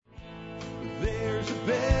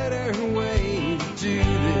better way to do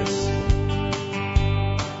this.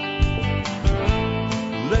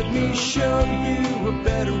 Let me show you a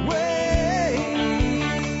better way.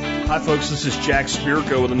 Hi, folks. This is Jack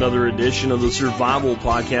Spirko with another edition of the Survival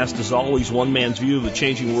Podcast. As always, one man's view of the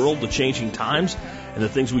changing world, the changing times, and the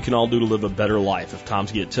things we can all do to live a better life if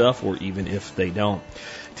times get tough or even if they don't.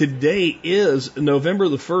 Today is November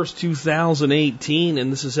the 1st, 2018,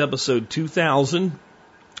 and this is episode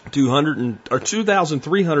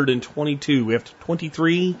 2322. We have to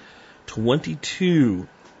 2322.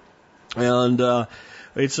 And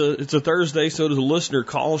it's a Thursday, so it is a listener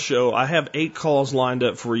call show. I have 8 calls lined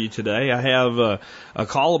up for you today. I have a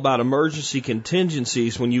call about emergency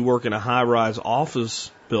contingencies when you work in a high-rise office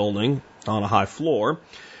building on a high floor.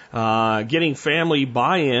 Getting family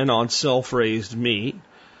buy-in on self-raised meat.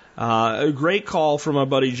 A great call from my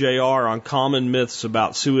buddy JR on common myths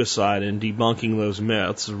about suicide and debunking those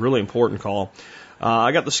myths. A really important call.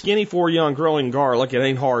 I got the skinny for you on growing garlic. It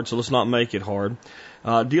ain't hard, so let's not make it hard.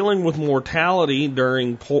 Dealing with mortality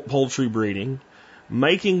during poultry breeding.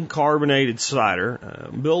 Making carbonated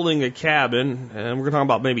cider. Building a cabin. And we're going to talk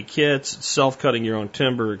about maybe kits, self-cutting your own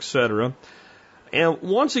timber, etc. And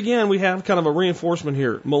once again, we have kind of a reinforcement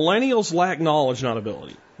here. Millennials lack knowledge, not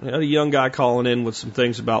ability. A young guy calling in with some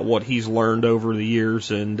things about what he's learned over the years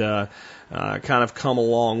and kind of come a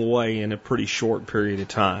long way in a pretty short period of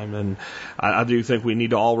time. And I do think we need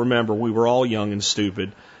to all remember we were all young and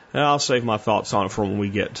stupid. And I'll save my thoughts on it for when we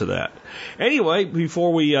get to that. Anyway,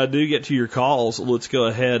 before we do get to your calls, let's go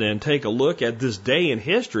ahead and take a look at this day in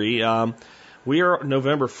history. We are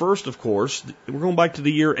November 1st, of course. We're going back to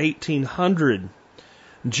the year 1800.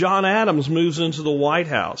 John Adams moves into the White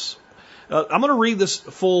House. I'm going to read this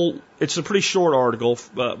full, it's a pretty short article,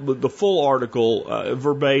 the full article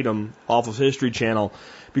verbatim off of History Channel,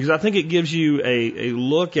 because I think it gives you a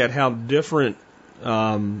look at how different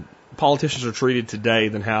politicians are treated today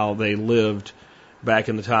than how they lived back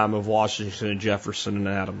in the time of Washington and Jefferson and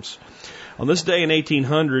Adams. On this day in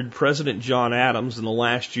 1800, President John Adams, in the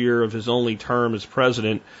last year of his only term as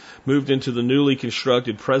president, moved into the newly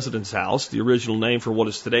constructed President's House, the original name for what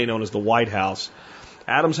is today known as the White House.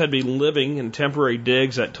 Adams had been living in temporary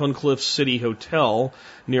digs at Tuncliffe City Hotel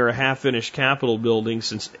near a half-finished Capitol building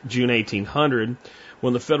since June 1800,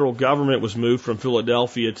 when the federal government was moved from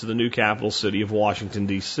Philadelphia to the new capital city of Washington,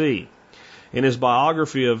 D.C. In his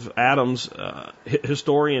biography of Adams,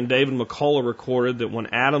 historian David McCullough recorded that when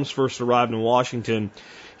Adams first arrived in Washington,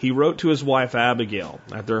 he wrote to his wife Abigail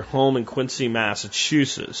at their home in Quincy,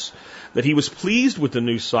 Massachusetts, that he was pleased with the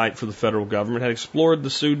new site for the federal government, had explored the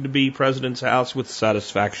soon-to-be president's house with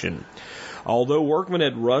satisfaction. Although workmen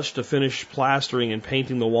had rushed to finish plastering and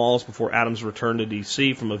painting the walls before Adams returned to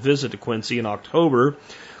D.C. from a visit to Quincy in October,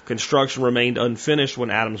 construction remained unfinished when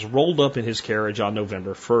Adams rolled up in his carriage on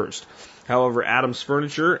November 1st. However, Adams'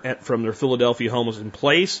 furniture from their Philadelphia home was in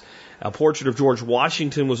place. A portrait of George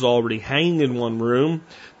Washington was already hanging in one room.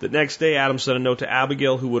 The next day, Adams sent a note to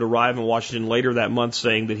Abigail, who would arrive in Washington later that month,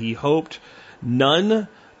 saying that he hoped none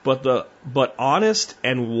but honest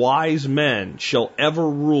and wise men shall ever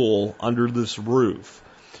rule under this roof.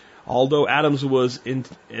 Although Adams was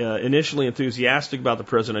initially enthusiastic about the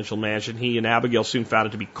presidential mansion, he and Abigail soon found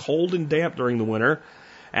it to be cold and damp during the winter.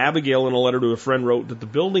 Abigail, in a letter to a friend, wrote that the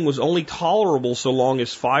building was only tolerable so long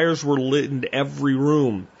as fires were lit in every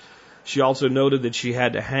room. She also noted that she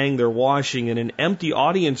had to hang their washing in an empty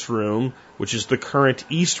audience room, which is the current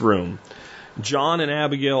East Room. John and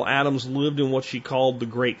Abigail Adams lived in what she called the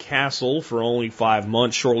Great Castle for only 5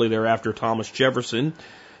 months. Shortly thereafter, Thomas Jefferson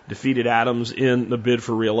defeated Adams in the bid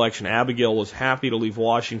for re-election. Abigail was happy to leave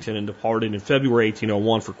Washington and departed in February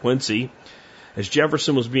 1801 for Quincy. As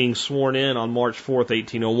Jefferson was being sworn in on March 4th,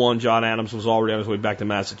 1801, John Adams was already on his way back to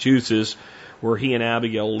Massachusetts, where he and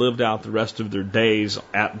Abigail lived out the rest of their days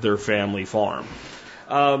at their family farm.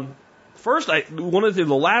 First, I wanted to do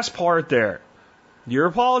the last part there. You're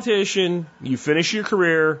a politician, you finish your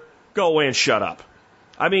career, go away and shut up.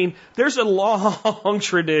 I mean, there's a long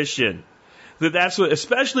tradition that's what,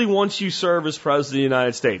 especially once you serve as president of the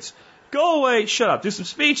United States. Go away, shut up. Do some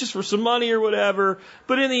speeches for some money or whatever,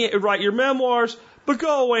 but write your memoirs, but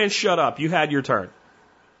go away and shut up. You had your turn.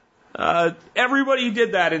 Everybody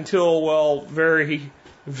did that until, well, very,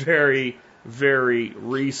 very, very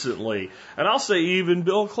recently. And I'll say even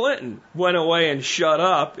Bill Clinton went away and shut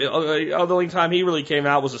up. The only time he really came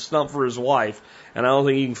out was a stump for his wife. And I don't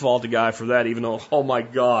think you can fault the guy for that, even though, oh my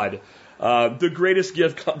God, the greatest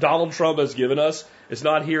gift Donald Trump has given us is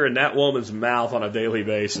not hearing that woman's mouth on a daily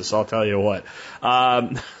basis, I'll tell you what.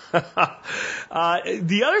 The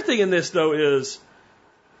other thing in this, though, is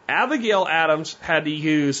Abigail Adams had to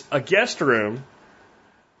use a guest room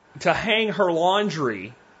to hang her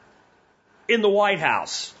laundry in the White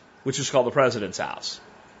House, which is called the President's house.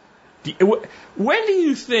 When do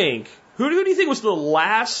you think, who do you think was the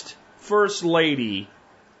last First Lady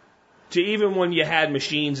to, even when you had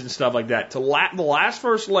machines and stuff like that, the last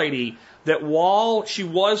First Lady that while she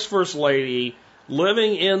was First Lady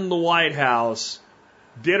living in the White House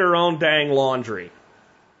did her own dang laundry?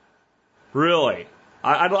 Really?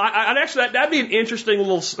 I'd actually, that'd be an interesting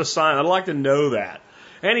little sign. I'd like to know that.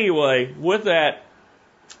 Anyway, with that,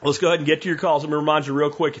 let's go ahead and get to your calls. Let me remind you real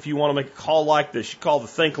quick, if you want to make a call like this, you call the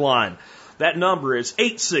Think line. That number is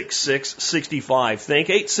 866-65-THINK,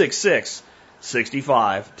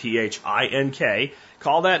 866-65-THINK.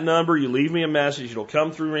 Call that number, you leave me a message, it'll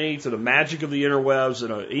come through me to the magic of the interwebs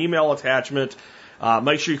and an email attachment.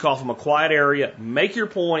 Make sure you call from a quiet area, make your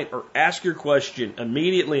point or ask your question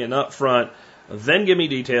immediately and up front, then give me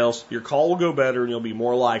details. Your call will go better and you'll be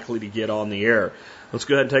more likely to get on the air. Let's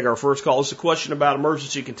go ahead and take our first call. This is a question about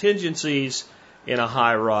emergency contingencies in a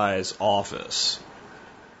high-rise office.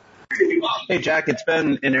 Hey, Jack, it's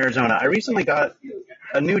Ben in Arizona. I recently got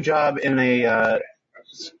a new job in a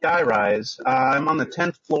skyrise. I'm on the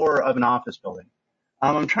 10th floor of an office building.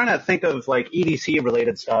 I'm trying to think of like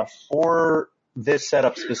EDC-related stuff for this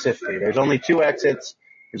setup specifically. There's only 2 exits.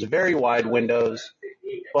 There's very wide windows,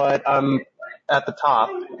 but I'm at the top,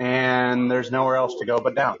 and there's nowhere else to go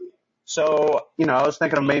but down. So, I was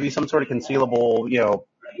thinking of maybe some sort of concealable,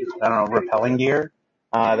 rappelling gear.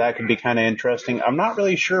 That could be kind of interesting. I'm not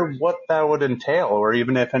really sure what that would entail, or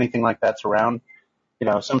even if anything like that's around.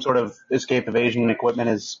 Some sort of escape evasion equipment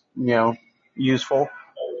is, useful.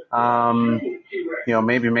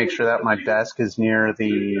 Maybe make sure that my desk is near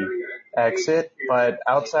the exit. But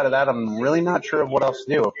outside of that, I'm really not sure of what else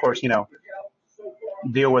to do. Of course,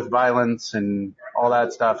 deal with violence and all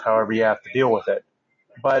that stuff, however you have to deal with it.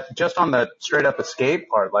 But just on the straight up escape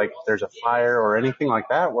part, like if there's a fire or anything like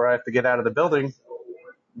that where I have to get out of the building,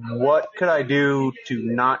 what could I do to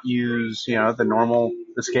not use, the normal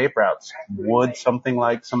escape routes? Would something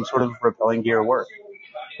like some sort of rappelling gear work?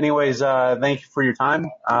 Anyways, thank you for your time,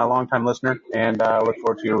 long-time listener, and look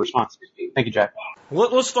forward to your response. Thank you, Jack.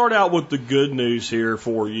 Let's start out with the good news here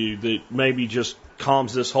for you that maybe just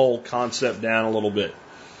calms this whole concept down a little bit.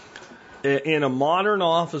 In a modern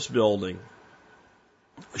office building,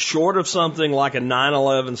 short of something like a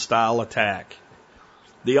 9/11 style attack,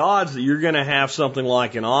 the odds that you're going to have something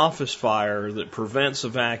like an office fire that prevents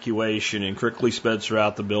evacuation and quickly spreads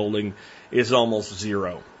throughout the building is almost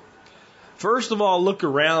zero. First of all, look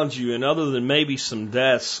around you, and other than maybe some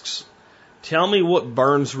desks, tell me what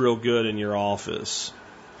burns real good in your office.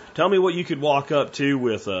 Tell me what you could walk up to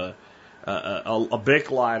with a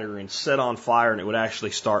Bic lighter and set on fire and it would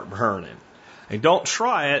actually start burning. And don't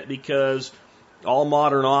try it, because all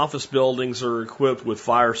modern office buildings are equipped with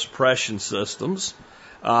fire suppression systems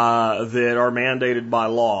that are mandated by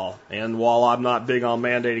law. And while I'm not big on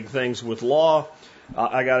mandating things with law,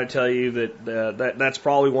 I got to tell you that that's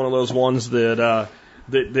probably one of those ones that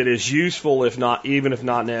is useful, if not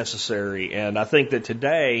necessary. And I think that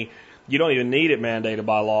today you don't even need it mandated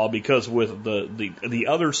by law, because with the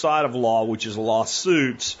other side of law, which is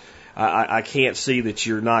lawsuits, I can't see that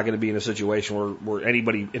you're not going to be in a situation where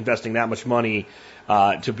anybody investing that much money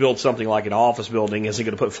to build something like an office building isn't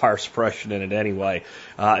going to put fire suppression in it anyway.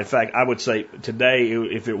 In fact, I would say today,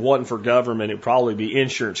 if it wasn't for government, it'd probably be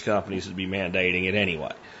insurance companies that'd be mandating it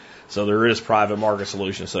anyway. So there is private market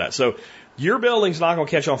solutions to that. So your building's not going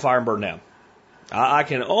to catch on fire and burn down. I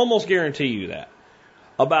can almost guarantee you that.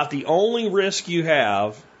 About the only risk you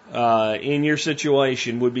have in your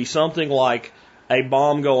situation would be something like a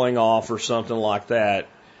bomb going off or something like that,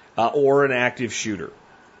 or an active shooter.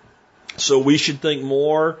 So we should think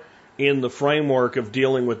more in the framework of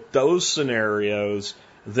dealing with those scenarios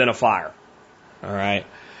than a fire. All right.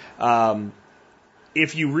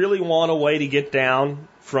 If you really want a way to get down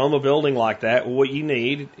from a building like that, what you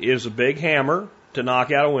need is a big hammer to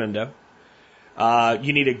knock out a window.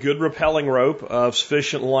 You need a good rappelling rope of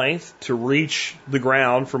sufficient length to reach the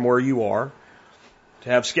ground from where you are, to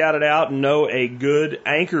have scouted out and know a good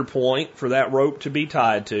anchor point for that rope to be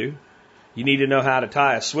tied to. You need to know how to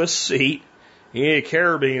tie a Swiss seat, you need a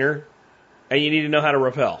carabiner, and you need to know how to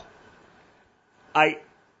rappel. I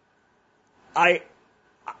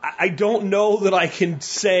don't know that I can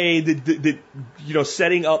say that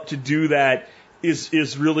setting up to do that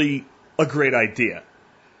is really a great idea.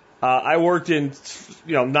 I worked in,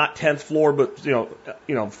 not 10th floor, but,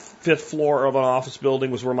 5th floor of an office building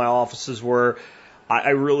was where my offices were.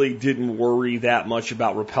 I really didn't worry that much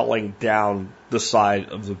about rappelling down the side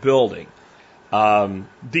of the building.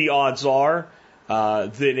 The odds are,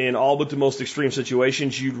 that in all but the most extreme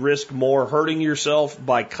situations, you'd risk more hurting yourself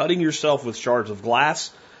by cutting yourself with shards of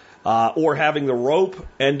glass, or having the rope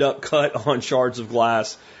end up cut on shards of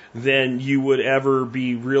glass than you would ever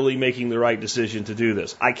be really making the right decision to do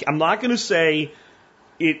this. I'm not going to say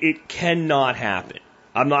it cannot happen.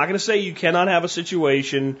 I'm not going to say you cannot have a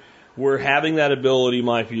situation where having that ability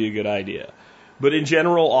might be a good idea. But in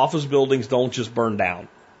general, office buildings don't just burn down.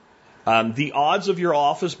 The odds of your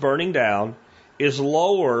office burning down is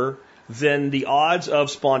lower than the odds of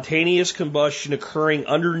spontaneous combustion occurring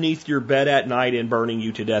underneath your bed at night and burning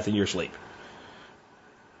you to death in your sleep.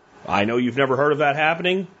 I know you've never heard of that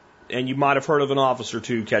happening, and you might have heard of an office or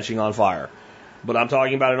two catching on fire. But I'm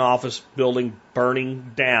talking about an office building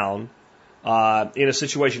burning down in a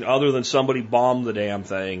situation other than somebody bombed the damn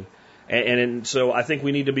thing. And so I think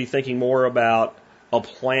we need to be thinking more about a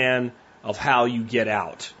plan of how you get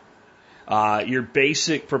out. Your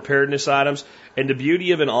basic preparedness items. And the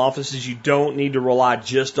beauty of an office is you don't need to rely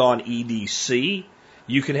just on EDC.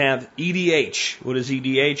 You can have EDH. What is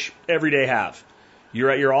EDH? Everyday have. You're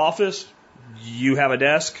at your office, you have a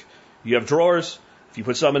desk, you have drawers. If you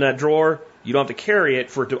put something in that drawer, you don't have to carry it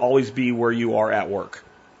for it to always be where you are at work.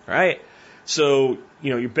 All right? So,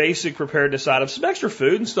 your basic preparedness items, some extra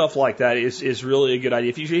food and stuff like that is really a good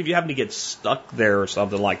idea. If you happen to get stuck there or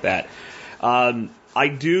something like that. I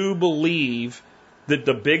do believe that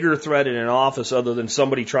the bigger threat in an office, other than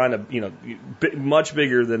somebody trying to, much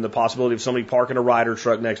bigger than the possibility of somebody parking a Ryder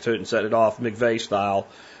truck next to it and setting it off McVeigh style,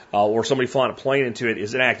 or somebody flying a plane into it,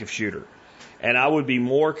 is an active shooter. And I would be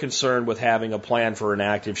more concerned with having a plan for an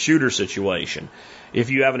active shooter situation.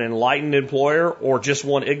 If you have an enlightened employer or just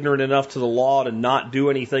one ignorant enough to the law to not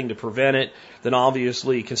do anything to prevent it, then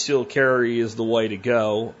obviously concealed carry is the way to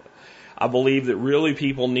go. I believe that really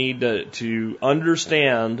people need to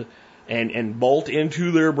understand and bolt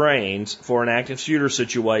into their brains for an active shooter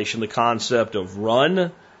situation the concept of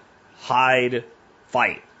run, hide,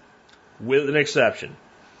 fight, with an exception.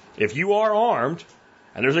 If you are armed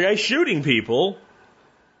and there's a guy shooting people,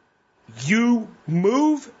 you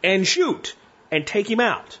move and shoot and take him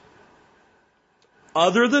out.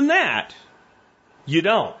 Other than that, you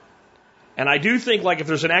don't. And I do think, like, if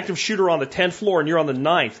there's an active shooter on the 10th floor and you're on the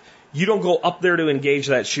 9th, you don't go up there to engage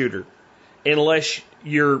that shooter unless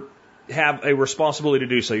you have a responsibility to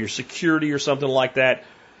do so, your security or something like that.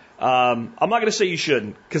 I'm not going to say you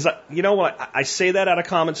shouldn't, because you know what? I say that out of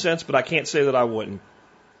common sense, but I can't say that I wouldn't.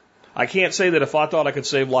 I can't say that if I thought I could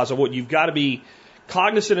save lives, I wouldn't. You've got to be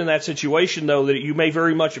cognizant in that situation, though, that you may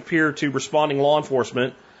very much appear to responding law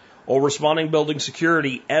enforcement or responding building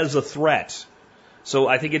security as a threat. So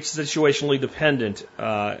I think it's situationally dependent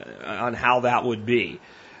on how that would be.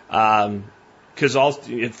 Because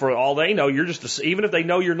for all they know, you're just even if they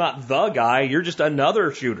know you're not the guy, you're just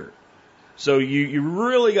another shooter. So you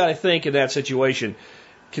really got to think in that situation.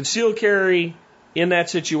 Concealed carry in that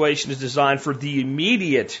situation is designed for the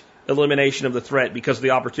immediate elimination of the threat because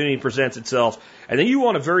the opportunity presents itself, and then you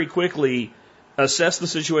want to very quickly assess the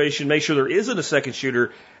situation, make sure there isn't a second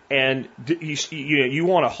shooter, and you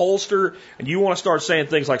want to holster, and you want to start saying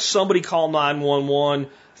things like somebody call 911,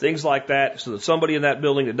 things like that, so that somebody in that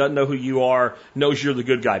building that doesn't know who you are knows you're the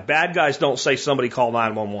good guy. Bad guys don't say somebody call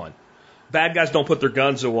 911. Bad guys don't put their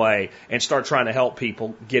guns away and start trying to help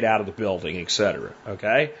people get out of the building, etc.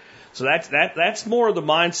 Okay? So that's more of the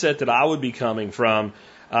mindset that I would be coming from.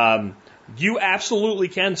 You absolutely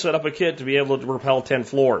can set up a kit to be able to rappel 10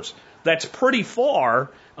 floors. That's pretty far.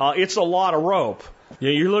 It's a lot of rope.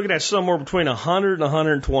 You're looking at somewhere between 100 and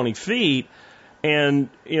 120 feet, and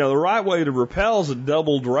the right way to rappel is a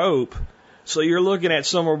doubled rope. So you're looking at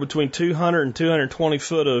somewhere between 200 and 220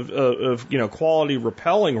 foot of quality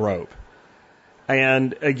rappelling rope.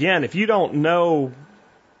 And again, if you don't know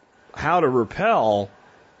how to rappel,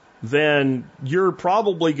 then you're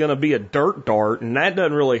probably going to be a dirt dart, and that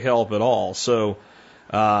doesn't really help at all. So,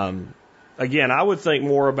 again, I would think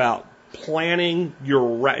more about planning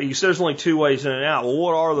your. You said there's only 2 ways in and out. Well,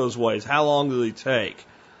 what are those ways? How long do they take?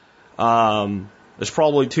 There's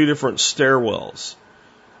probably 2 different stairwells.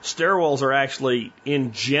 Stairwells are actually,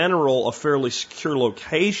 in general, a fairly secure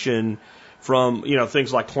location from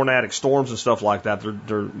things like tornadic storms and stuff like that.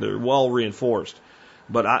 They're well reinforced.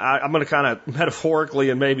 But I'm going to kind of metaphorically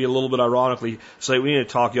and maybe a little bit ironically say we need to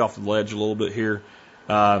talk you off the ledge a little bit here.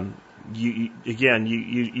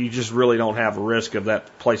 You just really don't have a risk of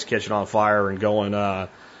that place catching on fire and going, what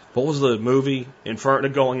was the movie?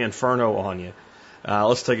 Going Inferno on you.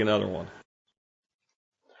 Let's take another one.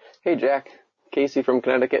 Hey, Jack. Casey from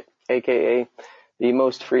Connecticut, a.k.a. the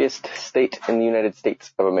most freest state in the United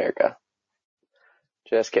States of America.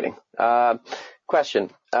 Just kidding. Question.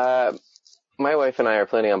 my wife and I are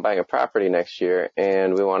planning on buying a property next year,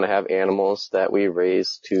 and we want to have animals that we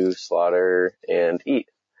raise to slaughter and eat.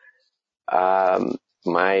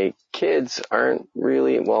 My kids aren't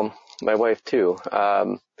really, well, my wife too.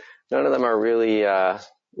 None of them are really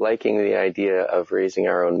liking the idea of raising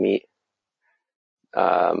our own meat.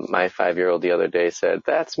 My 5-year-old the other day said,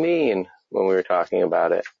 "That's mean," when we were talking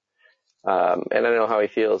about it. And I know how he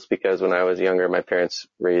feels because when I was younger, my parents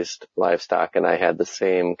raised livestock and I had the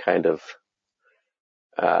same kind of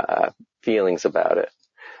feelings about it.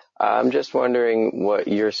 I'm just wondering what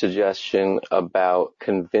your suggestion about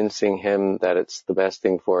convincing him that it's the best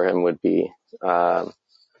thing for him would be. I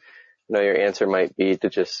know your answer might be to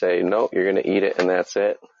just say, "No, you're going to eat it and that's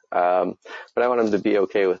it." But I want him to be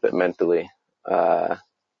okay with it mentally, rather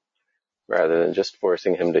than just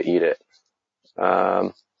forcing him to eat it.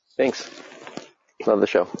 Thanks. Love the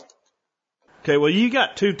show. Okay, well, you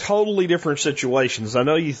got two totally different situations. I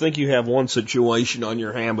know you think you have one situation on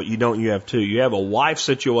your hand, but you don't. You have two. You have a wife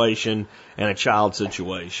situation and a child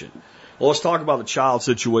situation. Well, let's talk about the child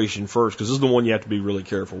situation first, because this is the one you have to be really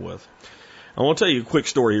careful with. I want to tell you a quick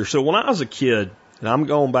story here. So when I was a kid, and I'm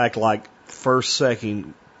going back like first,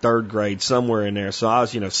 second, third grade, somewhere in there. So I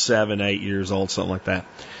was, 7, 8 years old, something like that.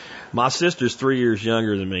 My sister's 3 years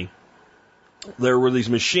younger than me. There were these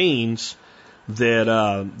machines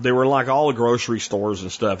that they were like all the grocery stores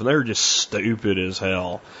and stuff, and they were just stupid as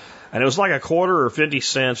hell. And it was like a quarter or 50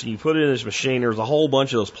 cents, and you put it in this machine. There was a whole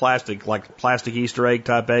bunch of those plastic Easter egg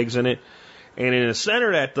type eggs in it. And in the center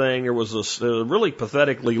of that thing, there was this really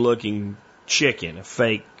pathetically looking chicken, a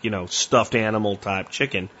fake, stuffed animal type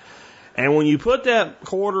chicken. And when you put that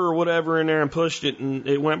quarter or whatever in there and pushed it, and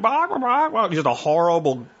it went just a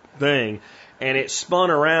horrible thing. And it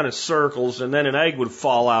spun around in circles, and then an egg would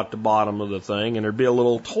fall out the bottom of the thing, and there'd be a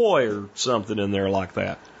little toy or something in there like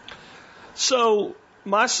that. So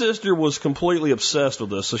my sister was completely obsessed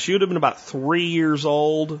with this. So she would have been about 3 years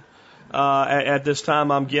old at this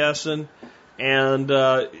time, I'm guessing. And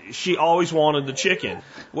she always wanted the chicken.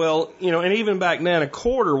 Well, and even back then, a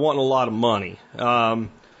quarter wasn't a lot of money.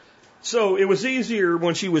 So it was easier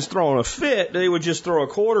when she was throwing a fit, they would just throw a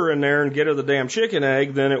quarter in there and get her the damn chicken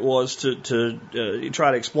egg than it was to try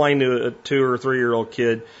to explain to a 2 or 3 year old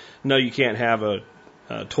kid, no, you can't have a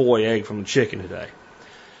toy egg from the chicken today.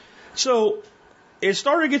 So it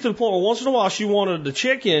started to get to the point where once in a while she wanted the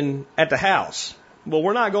chicken at the house. Well,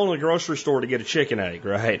 we're not going to the grocery store to get a chicken egg,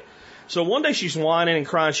 right? So one day she's whining and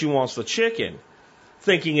crying she wants the chicken.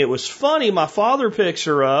 Thinking it was funny, my father picks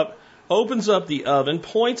her up, opens up the oven,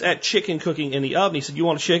 points at chicken cooking in the oven. He said, "You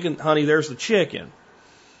want a chicken? Honey, there's the chicken."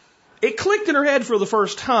 It clicked in her head for the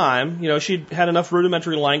first time. She'd had enough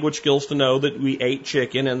rudimentary language skills to know that we ate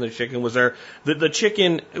chicken and the chicken was there. The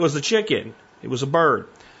chicken, it was the chicken. It was a bird.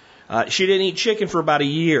 She didn't eat chicken for about a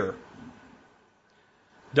year.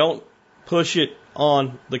 Don't push it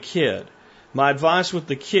on the kid. My advice with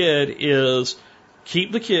the kid is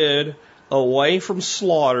keep the kid away from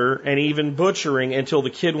slaughter and even butchering until the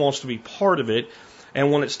kid wants to be part of it.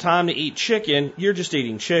 And when it's time to eat chicken, you're just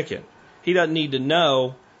eating chicken. He doesn't need to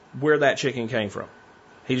know where that chicken came from.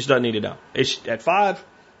 He just doesn't need to know. It's at 5,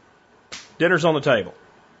 dinner's on the table.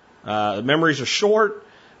 Memories are short.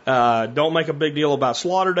 Don't make a big deal about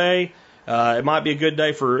slaughter day. It might be a good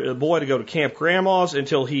day for a boy to go to Camp Grandma's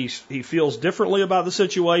until he feels differently about the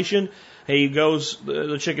situation. He goes,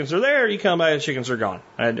 the chickens are there, you come back, the chickens are gone.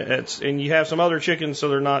 And you have some other chickens, so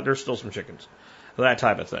there's still some chickens. That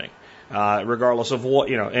type of thing. Regardless of what,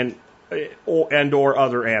 and or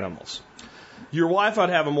other animals. Your wife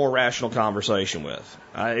I'd have a more rational conversation with.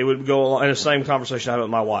 It would go in the same conversation I have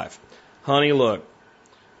with my wife. Honey, look,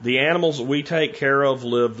 the animals that we take care of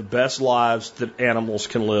live the best lives that animals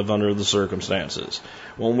can live under the circumstances.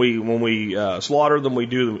 When we slaughter them, we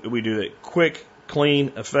do it quick,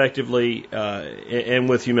 clean, effectively, and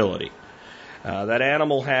with humility. That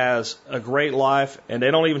animal has a great life, and they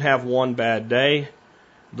don't even have one bad day.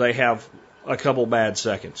 They have a couple bad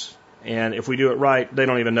seconds. And if we do it right, they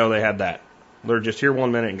don't even know they had that. They're just here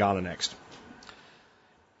 1 minute and gone the next.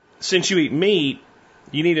 Since you eat meat,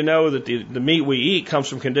 you need to know that the meat we eat comes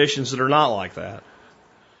from conditions that are not like that.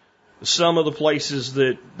 Some of the places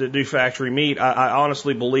that do factory meat, I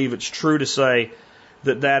honestly believe it's true to say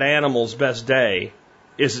that animal's best day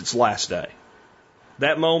is its last day.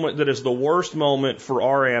 That moment that is the worst moment for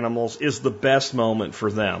our animals is the best moment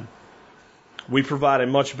for them. We provide a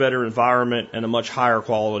much better environment and a much higher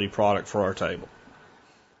quality product for our table.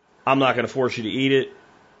 I'm not going to force you to eat it,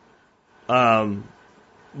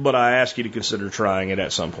 but I ask you to consider trying it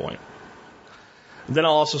at some point. And then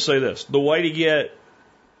I'll also say this. The way to get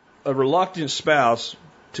a reluctant spouse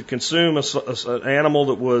to consume an animal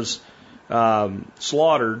that was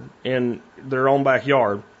slaughtered in their own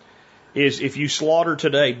backyard is if you slaughter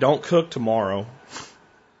today, don't cook tomorrow.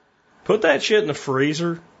 Put that shit in the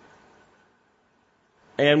freezer.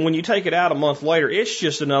 And when you take it out a month later, it's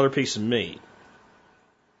just another piece of meat.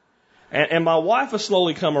 And my wife has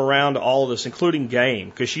slowly come around to all of this, including game,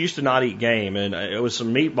 because she used to not eat game. And it was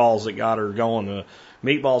some meatballs that got her going. The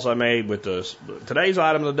meatballs I made with today's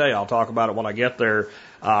item of the day, I'll talk about it when I get there,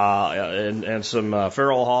 and some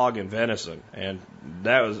feral hog and venison. And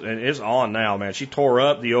it's on now, man. She tore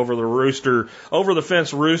up the over the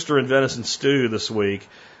fence rooster and venison stew this week.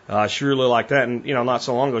 She really liked that. And, not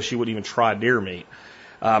so long ago, she wouldn't even try deer meat.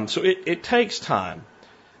 So it takes time.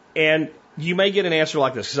 And you may get an answer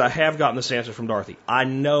like this, because I have gotten this answer from Dorothy. I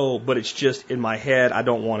know, but it's just in my head. I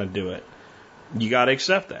don't want to do it. You got to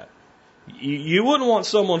accept that. You wouldn't want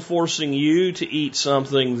someone forcing you to eat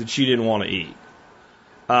something that you didn't want to eat.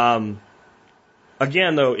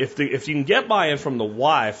 Again, though, if you can get buy-in from the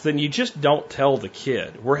wife, then you just don't tell the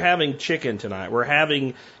kid. We're having chicken tonight. We're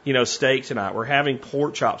having, steak tonight. We're having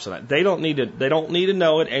pork chops tonight. They don't need to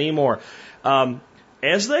know it anymore.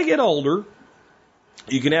 As they get older,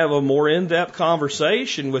 you can have a more in-depth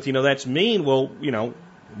conversation with, that's mean. Well,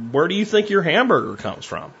 where do you think your hamburger comes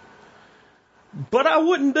from? But I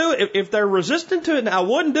wouldn't do it. If they're resistant to it, I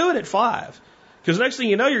wouldn't do it at 5. Because next thing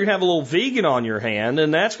you know, you're going to have a little vegan on your hand,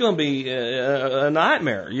 and that's going to be a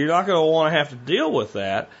nightmare. You're not going to want to have to deal with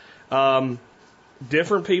that.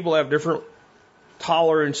 Different people have different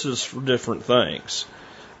tolerances for different things.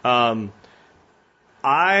 A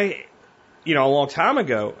long time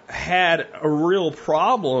ago, had a real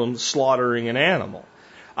problem slaughtering an animal.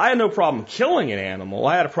 I had no problem killing an animal.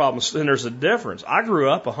 I had a problem, and there's a difference. I grew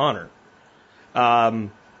up a hunter.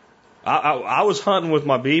 I was hunting with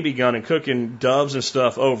my BB gun and cooking doves and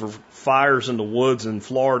stuff over fires in the woods in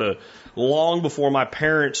Florida long before my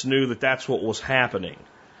parents knew that that's what was happening.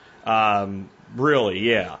 Really,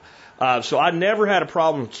 yeah. So I never had a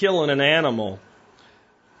problem killing an animal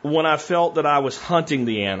when I felt that I was hunting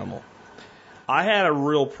the animal. I had a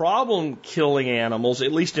real problem killing animals,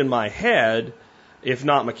 at least in my head, if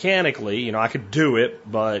not mechanically. I could do it,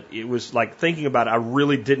 but it was like thinking about it, I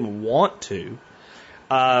really didn't want to.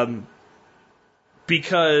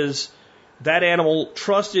 Because that animal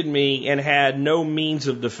trusted me and had no means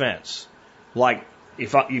of defense. Like,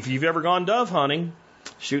 if you've ever gone dove hunting,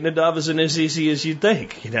 shooting a dove isn't as easy as you'd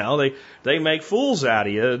think. They make fools out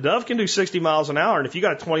of you. A dove can do 60 miles an hour, and if you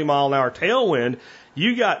got a 20-mile-an-hour tailwind,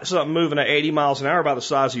 you got something moving at 80 miles an hour about the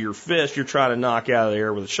size of your fist you're trying to knock out of the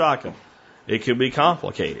air with a shotgun. It could be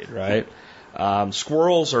complicated, right?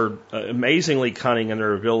 Squirrels are amazingly cunning in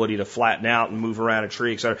their ability to flatten out and move around a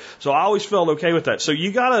tree, etc. So I always felt okay with that. So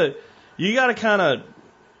you gotta kind of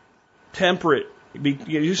temper it.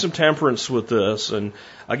 Use some temperance with this, and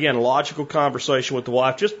again, logical conversation with the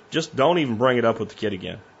wife. Just don't even bring it up with the kid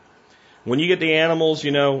again. When you get the animals,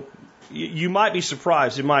 you might be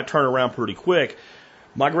surprised. It might turn around pretty quick.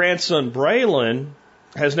 My grandson Braylon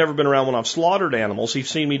has never been around when I've slaughtered animals. He's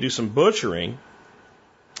seen me do some butchering,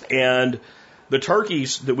 and the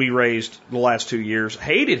turkeys that we raised the last 2 years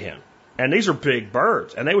hated him. And these are big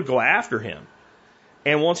birds, and they would go after him.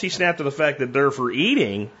 And once he snapped to the fact that they're for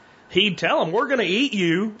eating, he'd tell them, we're going to eat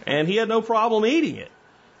you, and he had no problem eating it.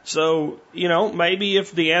 So, maybe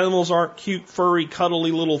if the animals aren't cute, furry,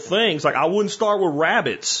 cuddly little things, like I wouldn't start with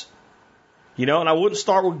rabbits, and I wouldn't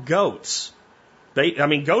start with goats.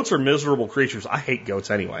 Goats are miserable creatures. I hate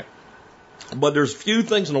goats anyway. But there's few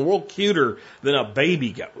things in the world cuter than a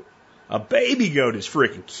baby goat. A baby goat is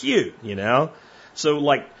freaking cute, So,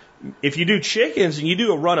 like, if you do chickens and you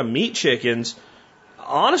do a run of meat chickens,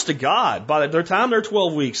 honest to God, by the time they're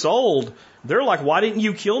 12 weeks old, they're like, why didn't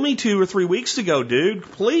you kill me 2 or 3 weeks ago, dude?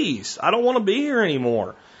 Please, I don't want to be here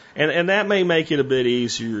anymore. And that may make it a bit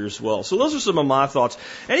easier as well. So those are some of my thoughts.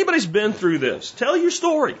 Anybody's been through this, tell your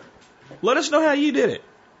story. Let us know how you did it.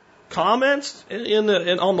 Comments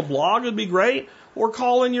on the blog would be great, or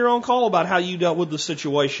call in your own call about how you dealt with the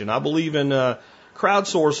situation. I believe in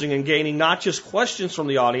crowdsourcing and gaining not just questions from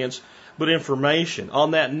the audience, but information.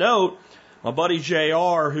 On that note, my buddy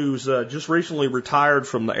JR, who's just recently retired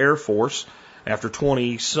from the Air Force after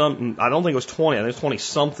 20-something, I don't think it was 20, I think it's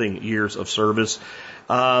 20-something years of service,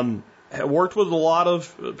 worked with a lot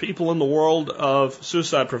of people in the world of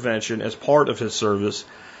suicide prevention as part of his service,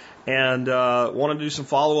 and wanted to do some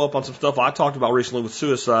follow-up on some stuff I talked about recently with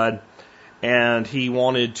suicide, and he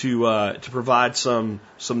wanted to provide some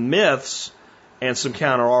myths and some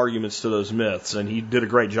counter-arguments to those myths, and he did a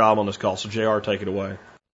great job on this call. So, JR, take it away.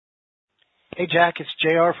 Hey, Jack, it's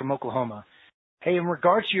JR from Oklahoma. Hey, in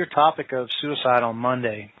regards to your topic of suicide on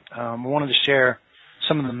Monday, I wanted to share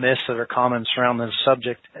some of the myths that are common surrounding the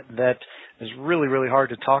subject that is really, really hard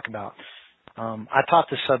to talk about. I taught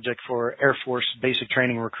this subject for Air Force basic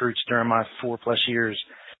training recruits during my 4+ years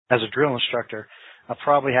as a drill instructor. I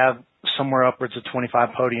probably have somewhere upwards of 25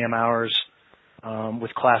 podium hours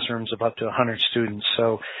with classrooms of up to 100 students.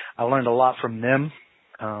 So I learned a lot from them,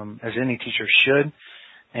 as any teacher should.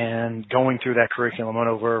 And going through that curriculum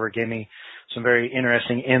over gave me some very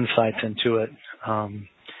interesting insights into it.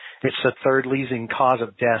 It's the third leading cause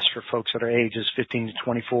of deaths for folks that are ages 15 to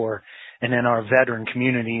 24. And in our veteran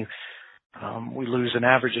community, we lose an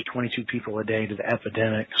average of 22 people a day to the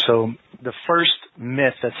epidemic. So the first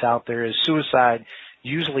myth that's out there is suicide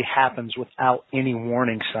usually happens without any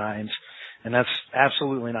warning signs. And that's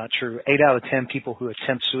absolutely not true. 8 out of 10 people who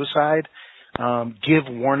attempt suicide give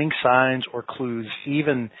warning signs or clues,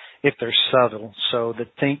 even if they're subtle. So the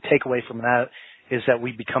takeaway from that is that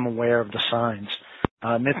we become aware of the signs.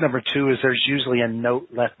 Myth number 2 is there's usually a note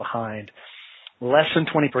left behind. Less than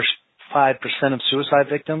 25% of suicide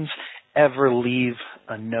victims ever leave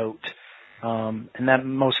a note. And that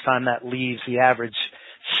most time that leaves the average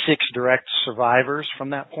 6 direct survivors from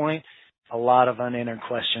that point. A lot of unanswered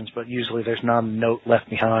questions, but usually there's not a note left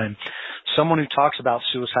behind. Someone who talks about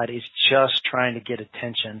suicide is just trying to get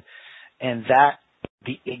attention. And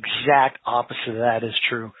the exact opposite of that is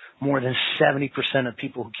true. More than 70% of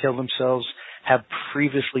people who kill themselves have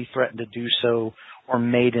previously threatened to do so or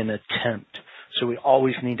made an attempt. So we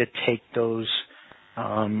always need to take those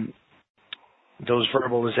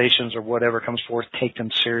verbalizations or whatever comes forth, take them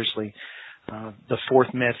seriously. The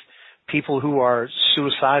fourth myth, people who are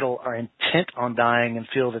suicidal are intent on dying and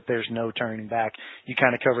feel that there's no turning back. You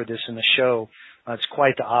kind of covered this in the show. It's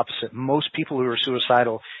quite the opposite. Most people who are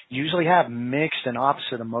suicidal usually have mixed and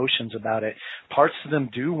opposite emotions about it. Parts of them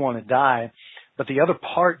do want to die, but the other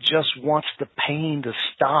part just wants the pain to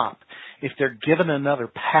stop. If they're given another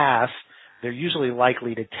path, they're usually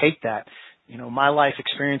likely to take that. You know, my life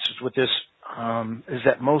experiences with this is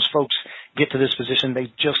that most folks get to this position,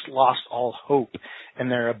 they've just lost all hope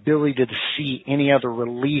and their ability to see any other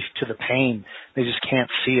relief to the pain. They just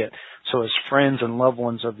can't see it. So as friends and loved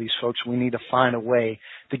ones of these folks, we need to find a way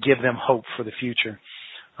to give them hope for the future.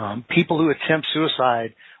 People who attempt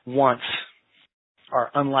suicide once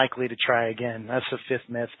are unlikely to try again. That's the fifth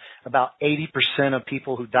myth. About 80% of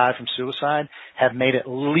people who die from suicide have made at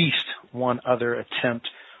least one other attempt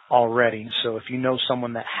already. So if you know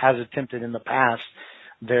someone that has attempted in the past,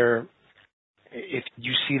 if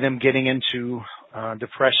you see them getting into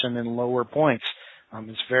depression and lower points,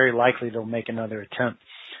 it's very likely they'll make another attempt.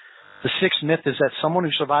 The sixth myth is that someone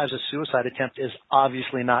who survives a suicide attempt is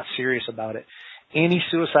obviously not serious about it. Any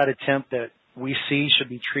suicide attempt that we see should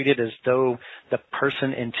be treated as though the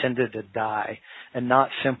person intended to die and not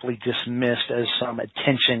simply dismissed as some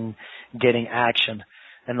attention-getting action.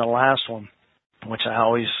 And the last one, which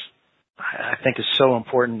I think is so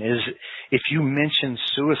important, is if you mention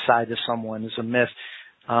suicide to someone as a myth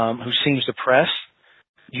who seems depressed,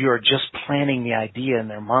 you are just planting the idea in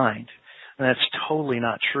their mind. And that's totally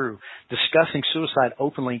not true. Discussing suicide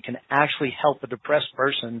openly can actually help a depressed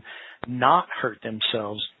person not hurt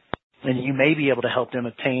themselves, and you may be able to help them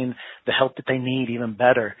attain the help that they need even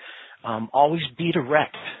better. Always be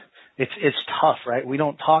direct. It's tough, right? We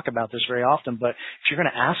don't talk about this very often, but if you're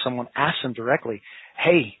going to ask someone, ask them directly,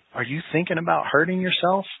 hey, are you thinking about hurting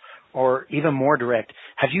yourself? Or even more direct,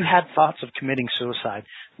 have you had thoughts of committing suicide?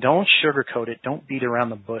 Don't sugarcoat it. Don't beat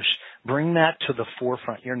around the bush. Bring that to the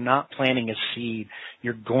forefront. You're not planting a seed.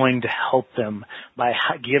 You're going to help them by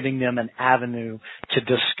giving them an avenue to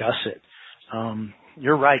discuss it.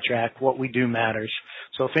 You're right, Jack. What we do matters.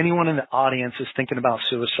 So if anyone in the audience is thinking about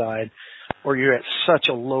suicide, or you're at such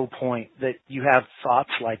a low point that you have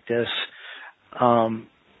thoughts like this,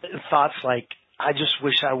 thoughts like, I just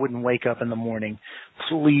wish I wouldn't wake up in the morning,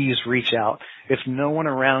 please reach out. If no one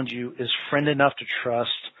around you is friend enough to trust,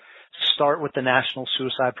 start with the National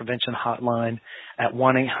Suicide Prevention Hotline at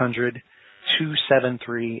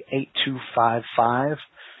 1-800-273-8255.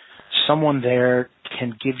 Someone there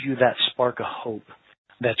can give you that spark of hope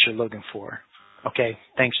that you're looking for. Okay,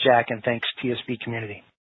 thanks, Jack, and thanks, TSB community.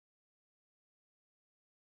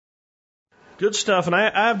 Good stuff, and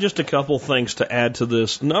I have just a couple things to add to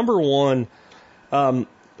this. Number one,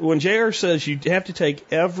 when JR says you have to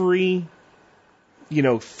take every,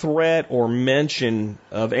 threat or mention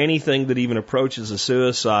of anything that even approaches a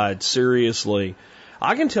suicide seriously,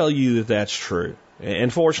 I can tell you that that's true.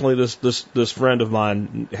 And fortunately, this friend of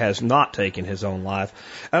mine has not taken his own life,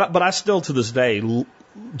 but I still to this day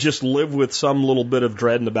just live with some little bit of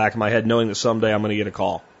dread in the back of my head, knowing that someday I'm going to get a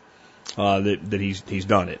call that he's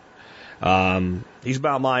done it. He's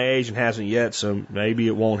about my age and hasn't yet, so maybe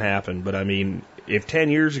it won't happen. But I mean, if 10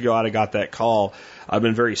 years ago I'd have got that call, I'd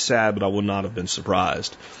been very sad, but I would not have been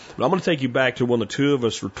surprised. But I'm going to take you back to when the two of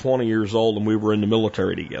us were 20 years old and we were in the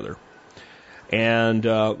military together. And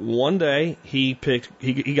one day he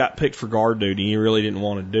got picked for guard duty. He really didn't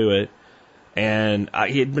want to do it, and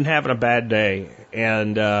he had been having a bad day.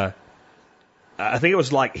 And I think it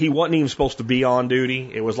was like he wasn't even supposed to be on duty.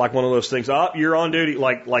 It was like one of those things. Oh, you're on duty,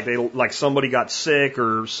 like somebody got sick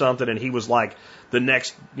or something, and he was like the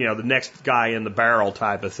next guy in the barrel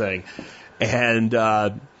type of thing. And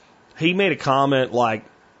he made a comment like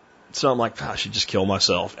something like, "I should just kill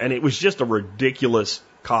myself," and it was just a ridiculous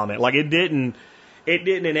comment. Like it didn't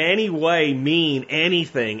in any way mean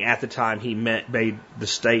anything at the time he made the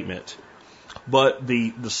statement. But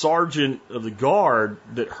the sergeant of the guard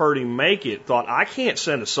that heard him make it thought, I can't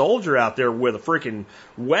send a soldier out there with a freaking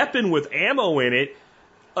weapon with ammo in it,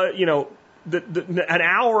 an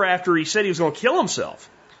hour after he said he was going to kill himself.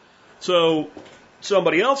 So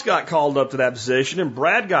somebody else got called up to that position, and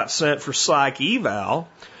Brad got sent for psych eval.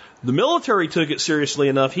 The military took it seriously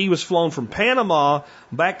enough. He was flown from Panama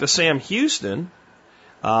back to Sam Houston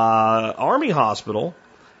Army Hospital,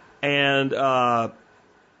 and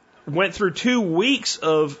went through 2 weeks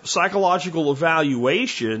of psychological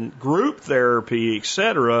evaluation, group therapy,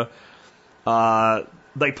 etc.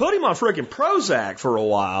 They put him on freaking Prozac for a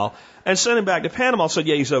while and sent him back to Panama and said,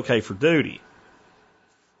 yeah, he's okay for duty.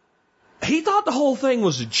 He thought the whole thing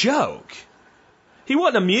was a joke. He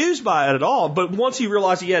wasn't amused by it at all, but once he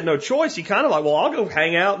realized he had no choice, he kind of like, well, I'll go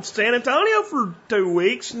hang out in San Antonio for 2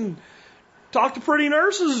 weeks and talk to pretty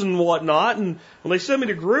nurses and whatnot, and when they send me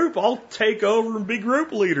to group, I'll take over and be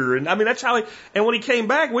group leader. And I mean, that's how and when he came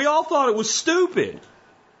back, we all thought it was stupid.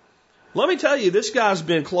 Let me tell you, this guy's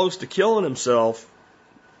been close to killing himself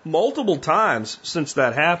multiple times since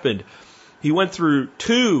that happened. He went through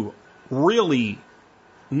 2 really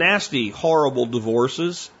nasty, horrible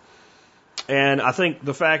divorces. And I think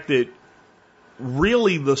the fact that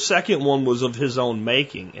really the second one was of his own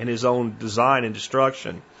making and his own design and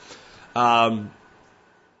destruction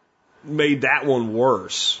made that one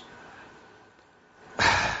worse.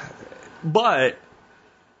 But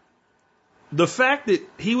the fact that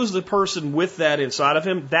he was the person with that inside of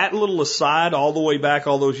him, that little aside all the way back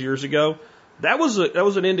all those years ago, that was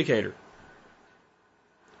an indicator.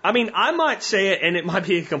 I mean, I might say it, and it might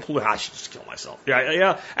be a complete, I should just kill myself.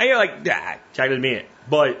 Yeah. And you're like, that doesn't mean it.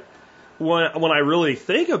 But when I really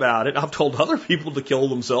think about it, I've told other people to kill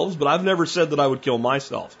themselves, but I've never said that I would kill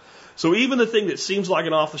myself. So even the thing that seems like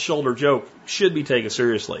an off-the-shoulder joke should be taken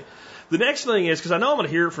seriously. The next thing is, because I know I'm going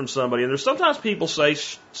to hear it from somebody, and there's sometimes people say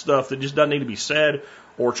stuff that just doesn't need to be said,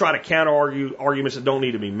 or try to counter-argue arguments that don't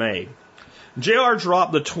need to be made. JR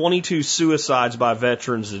dropped the 22 suicides by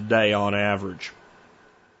veterans a day on average.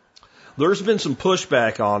 There's been some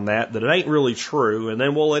pushback on that it ain't really true. And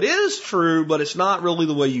then, well, it is true, but it's not really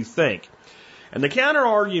the way you think. And the counter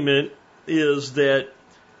argument is that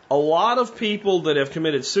a lot of people that have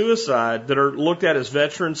committed suicide that are looked at as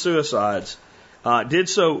veteran suicides did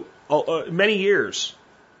so many years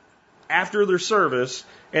after their service.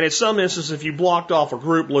 And in some instances, if you blocked off a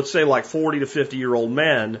group, let's say like 40 to 50-year-old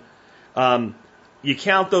men, you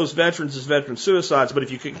count those veterans as veteran suicides. But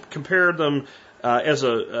if you compare them as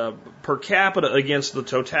a per capita against the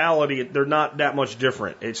totality, they're not that much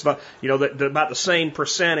different. It's not, about the same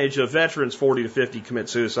percentage of veterans 40 to 50 commit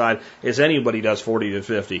suicide as anybody does 40 to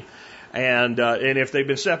 50. And if they've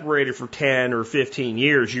been separated for 10 or 15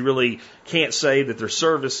 years, you really can't say that their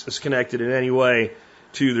service is connected in any way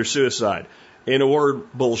to their suicide. In a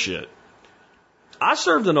word, bullshit. I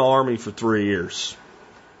served in the Army for 3 years.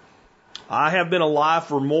 I have been alive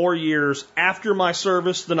for more years after my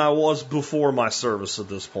service than I was before my service at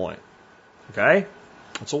this point. Okay?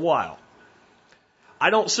 That's a while. I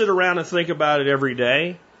don't sit around and think about it every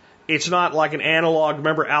day. It's not like an analog.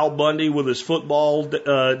 Remember Al Bundy with his football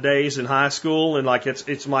days in high school, and like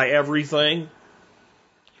it's my everything?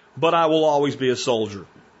 But I will always be a soldier.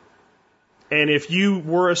 And if you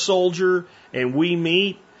were a soldier and we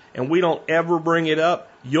meet and we don't ever bring it up,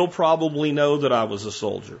 you'll probably know that I was a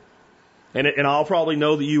soldier. And I'll probably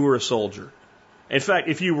know that you were a soldier. In fact,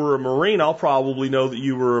 if you were a Marine, I'll probably know that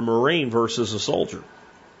you were a Marine versus a soldier.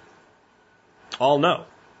 I'll know.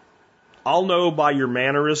 I'll know by your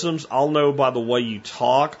mannerisms. I'll know by the way you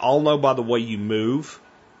talk. I'll know by the way you move.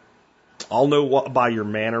 I'll know by your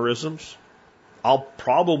mannerisms. I'll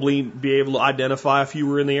probably be able to identify if you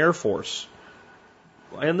were in the Air Force.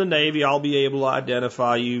 In the Navy, I'll be able to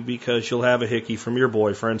identify you because you'll have a hickey from your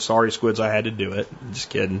boyfriend. Sorry, Squids, I had to do it. Just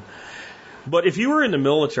kidding. But if you were in the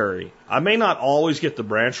military, I may not always get the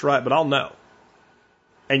branch right, but I'll know.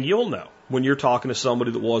 And you'll know when you're talking to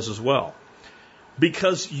somebody that was as well.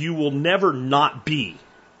 Because you will never not be.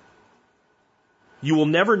 You will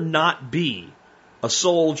never not be a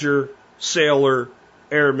soldier, sailor,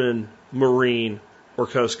 airman, Marine, or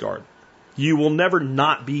Coast Guard. You will never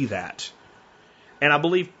not be that. And I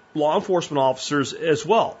believe law enforcement officers as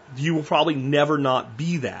well. You will probably never not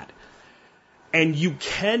be that. And you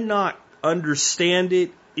cannot understand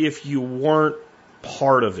it if you weren't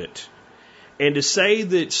part of it. And to say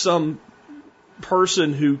that some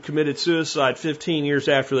person who committed suicide 15 years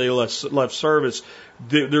after they left service,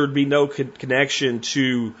 there would be no connection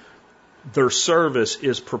to their service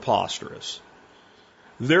is preposterous.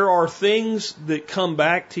 There are things that come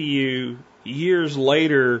back to you years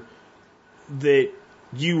later that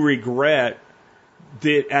you regret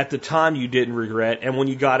that at the time you didn't regret, and when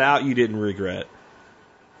you got out you didn't regret.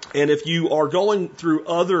 And if you are going through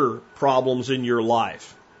other problems in your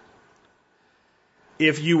life,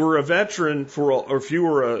 if you were a veteran or if you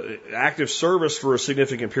were an active service for a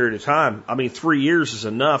significant period of time, I mean, 3 years is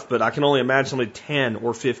enough, but I can only imagine somebody 10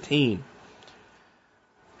 or 15.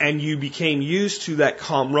 And you became used to that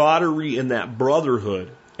camaraderie and that brotherhood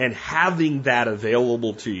and having that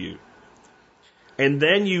available to you. And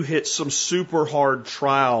then you hit some super hard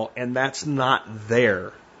trial and that's not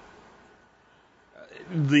there.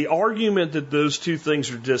 The argument that those two things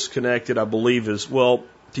are disconnected, I believe, is, well,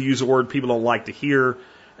 to use a word people don't like to hear,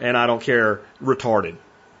 and I don't care, retarded.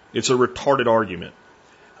 It's a retarded argument.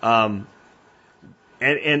 And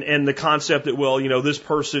the concept that, well, you know, this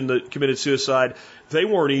person that committed suicide, they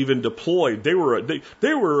weren't even deployed. They were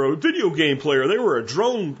a video game player. They were a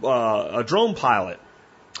drone pilot.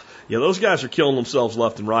 Yeah, those guys are killing themselves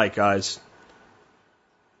left and right, guys,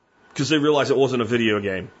 because they realized it wasn't a video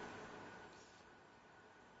game.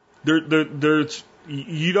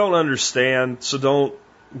 You don't understand, so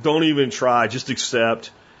don't even try. Just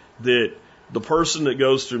accept that the person that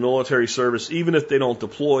goes through military service, even if they don't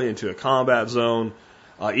deploy into a combat zone,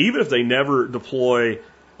 even if they never deploy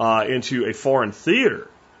into a foreign theater,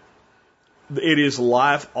 it is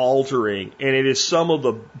life altering, and it is some of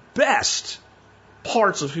the best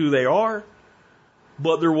parts of who they are.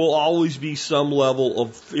 But there will always be some level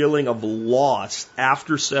of feeling of loss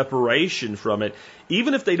after separation from it,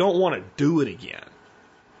 even if they don't want to do it again.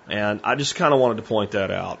 And I just kind of wanted to point that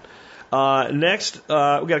out. Next, we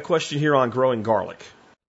got a question here on growing garlic.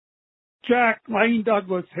 Jack, Lane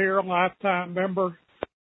Douglas here, lifetime member.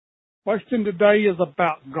 Question today is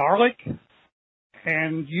about garlic,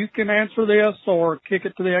 and you can answer this or kick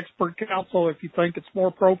it to the expert council if you think it's more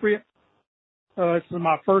appropriate. This is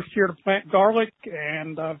my first year to plant garlic,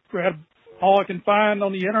 and I've read all I can find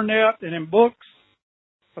on the internet and in books,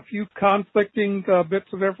 a few conflicting bits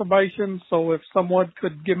of information. So if someone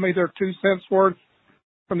could give me their 2 cents worth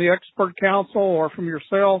from the expert council or from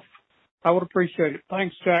yourself, I would appreciate it.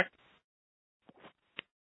 Thanks, Jack.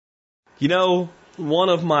 You know, one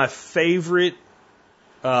of my favorite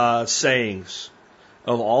sayings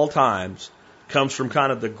of all times comes from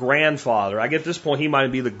kind of the grandfather. I get at this point, he might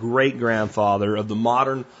be the great-grandfather of the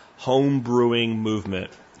modern home brewing movement,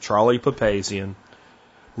 Charlie Papazian.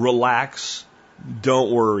 Relax, don't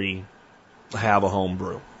worry, have a home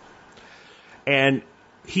brew. And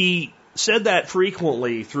he said that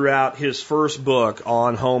frequently throughout his first book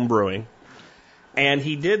on home brewing. And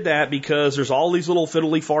he did that because there's all these little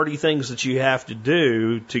fiddly-farty things that you have to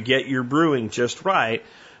do to get your brewing just right.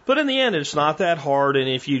 But in the end, it's not that hard, and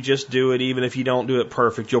if you just do it, even if you don't do it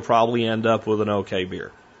perfect, you'll probably end up with an okay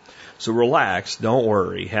beer. So relax, don't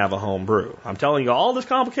worry, have a home brew. I'm telling you all this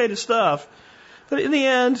complicated stuff, but in the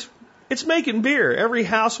end, it's making beer. Every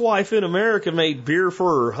housewife in America made beer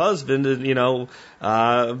for her husband,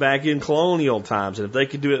 back in colonial times. And if they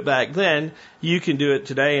could do it back then, you can do it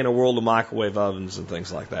today in a world of microwave ovens and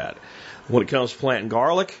things like that. When it comes to planting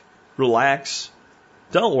garlic, relax,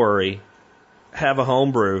 don't worry, have a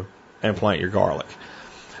home brew, and plant your garlic.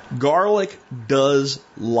 Garlic does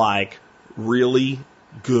like really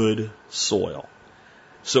good soil.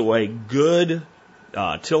 So a good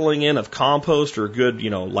tilling in of compost or a good,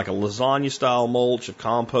 like a lasagna style mulch of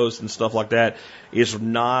compost and stuff like that is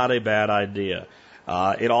not a bad idea.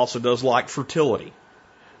 It also does like fertility.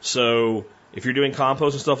 So if you're doing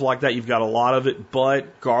compost and stuff like that, you've got a lot of it,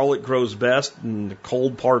 but garlic grows best in the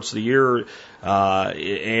cold parts of the year,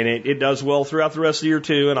 and it does well throughout the rest of the year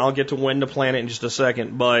too, and I'll get to when to plant it in just a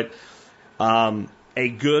second, but a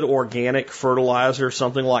good organic fertilizer,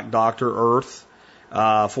 something like Dr. Earth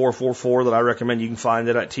 444 that I recommend, you can find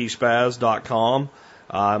it at tspaz.com.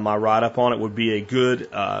 My write-up on it would be a good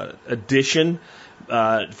addition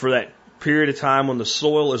for that period of time when the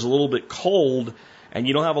soil is a little bit cold and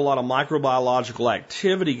you don't have a lot of microbiological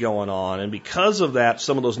activity going on. And because of that,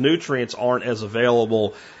 some of those nutrients aren't as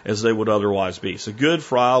available as they would otherwise be. So good,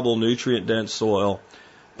 friable, nutrient-dense soil.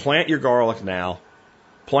 Plant your garlic now.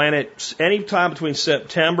 Plant it anytime between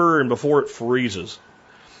September and before it freezes.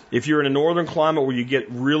 If you're in a northern climate where you get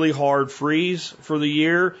really hard freeze for the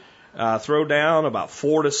year, throw down about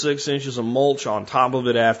 4 to 6 inches of mulch on top of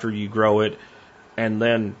it after you grow it, and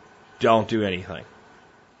then don't do anything.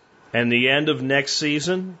 And the end of next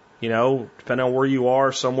season, depending on where you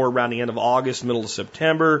are, somewhere around the end of August, middle of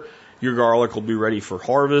September, your garlic will be ready for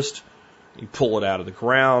harvest. You pull it out of the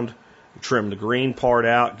ground, you trim the green part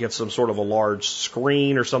out, get some sort of a large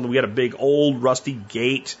screen or something. We had a big old rusty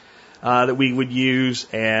gate that we would use,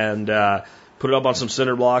 and put it up on some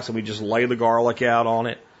cinder blocks, and we just lay the garlic out on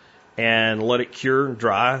it and let it cure and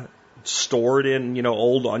dry. Store it in,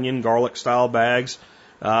 old onion garlic style bags.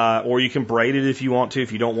 Or you can braid it if you want to,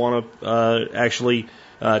 if you don't want to actually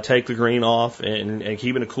take the green off, and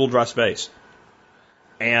keep it in a cool, dry space.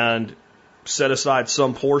 And set aside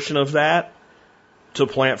some portion of that to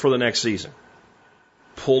plant for the next season.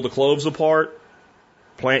 Pull the cloves apart,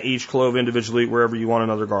 plant each clove individually wherever you want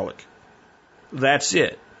another garlic. That's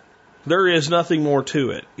it. There is nothing more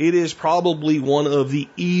to it. It is probably one of the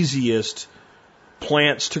easiest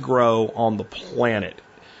plants to grow on the planet.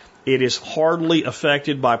 It is hardly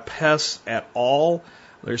affected by pests at all.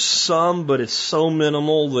 There's some, but it's so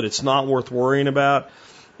minimal that it's not worth worrying about.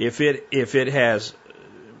 If it has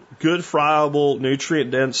good, friable,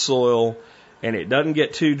 nutrient-dense soil and it doesn't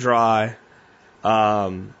get too dry,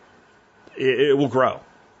 it will grow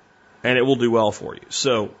and it will do well for you.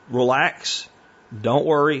 So relax, don't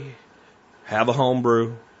worry, have a home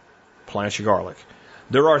brew, plant your garlic.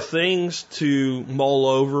 There are things to mull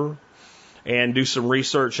over and do some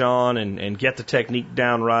research on and get the technique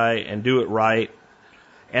down right and do it right.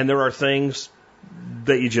 And there are things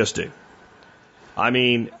that you just do. I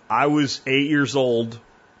mean, I was 8 years old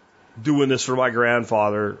doing this for my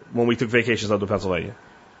grandfather when we took vacations up to Pennsylvania.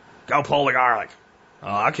 Go pull the garlic.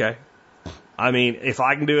 Oh, okay. I mean, if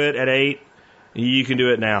I can do it at 8, you can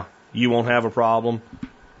do it now. You won't have a problem.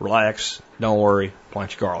 Relax. Don't worry.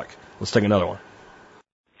 Plant your garlic. Let's take another one.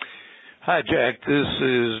 Hi, Jack. This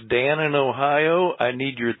is Dan in Ohio. I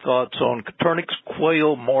need your thoughts on Coturnix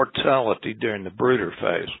quail mortality during the brooder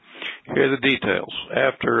phase. Here are the details.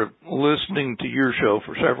 After listening to your show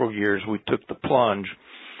for several years, we took the plunge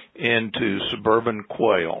into suburban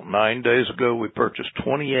quail. 9 days ago, we purchased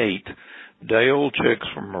 28 day-old chicks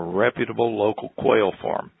from a reputable local quail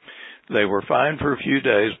farm. They were fine for a few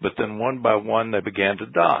days, but then one by one they began to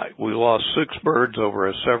die. We lost 6 birds over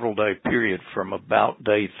a several-day period from about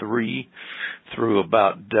day 3 through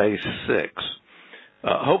about day 6.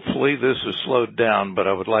 Hopefully this has slowed down, but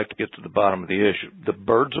I would like to get to the bottom of the issue. The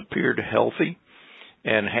birds appeared healthy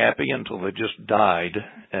and happy until they just died.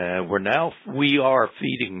 We are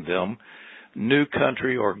feeding them New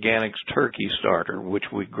Country Organics turkey starter,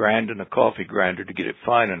 which we grind in a coffee grinder to get it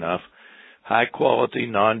fine enough. High quality,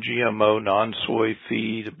 non-GMO, non-soy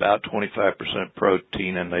feed, about 25%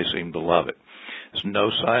 protein, and they seem to love it. There's no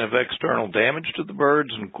sign of external damage to the birds,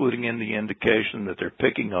 including in the indication that they're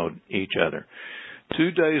picking on each other.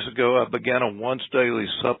 2 days ago, I began a once daily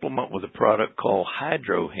supplement with a product called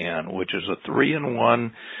HydroHan, which is a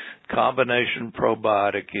 3-in-1 combination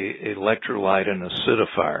probiotic, electrolyte, and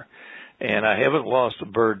acidifier. And I haven't lost a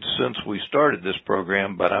bird since we started this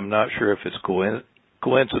program, but I'm not sure if it's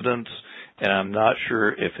coincidence, and I'm not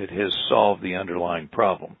sure if it has solved the underlying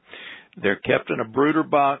problem. They're kept in a brooder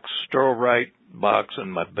box, sterile box in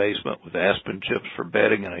my basement with aspen chips for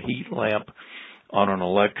bedding and a heat lamp on an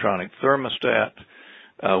electronic thermostat.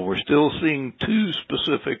 We're still seeing 2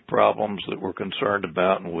 specific problems that we're concerned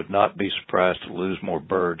about and would not be surprised to lose more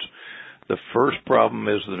birds. The first problem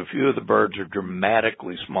is that a few of the birds are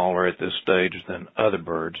dramatically smaller at this stage than other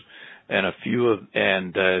birds, and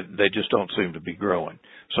they just don't seem to be growing.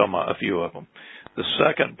 A few of them. The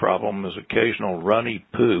second problem is occasional runny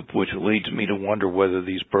poop, which leads me to wonder whether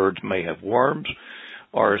these birds may have worms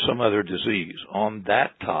or some other disease. On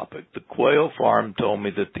that topic, the quail farm told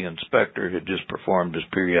me that the inspector had just performed his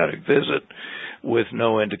periodic visit with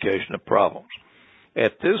no indication of problems.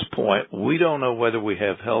 At this point, we don't know whether we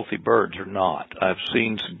have healthy birds or not. I've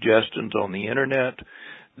seen suggestions on the internet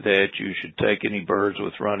that you should take any birds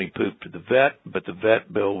with runny poop to the vet, but the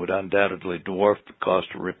vet bill would undoubtedly dwarf the cost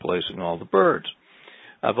of replacing all the birds.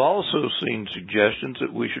 I've also seen suggestions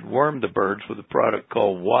that we should worm the birds with a product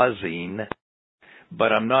called Wazine,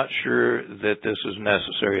 but I'm not sure that this is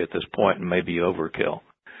necessary at this point and may be overkill.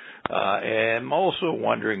 I'm also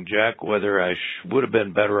wondering, Jack, whether I would have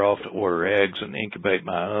been better off to order eggs and incubate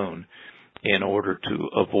my own in order to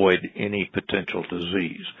avoid any potential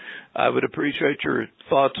disease. I would appreciate your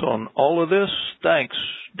thoughts on all of this. Thanks,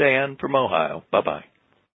 Dan from Ohio. Bye-bye.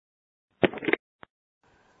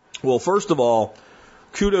 Well, first of all,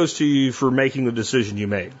 kudos to you for making the decision you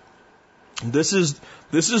made. This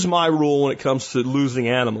is my rule when it comes to losing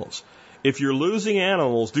animals. If you're losing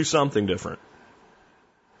animals, do something different.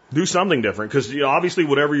 Do something different, because obviously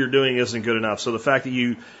whatever you're doing isn't good enough. So the fact that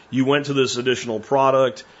you went to this additional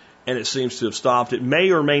product and it seems to have stopped, it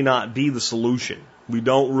may or may not be the solution. We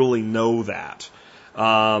don't really know that.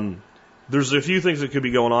 There's a few things that could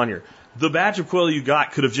be going on here. The batch of quail you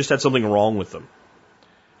got could have just had something wrong with them.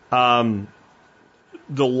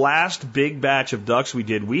 The last big batch of ducks we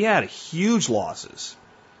did, we had huge losses.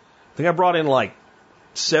 I think I brought in like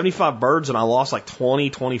 75 birds and I lost like 20,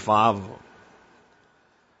 25 of them.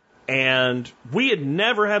 And we had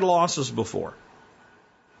never had losses before.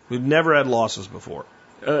 We've never had losses before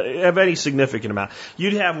of any significant amount.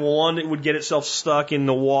 You'd have one that would get itself stuck in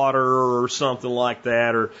the water or something like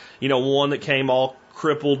that, or one that came all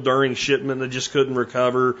crippled during shipment that just couldn't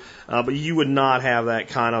recover. But you would not have that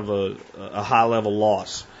kind of a high level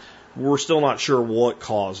loss. We're still not sure what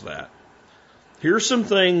caused that. Here's some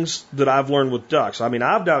things that I've learned with ducks. I mean,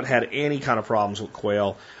 I've not had any kind of problems with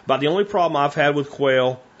quail. About the only problem I've had with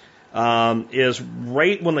quail is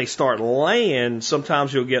right when they start laying,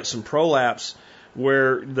 sometimes you'll get some prolapse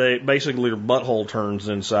where they basically their butthole turns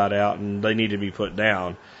inside out and they need to be put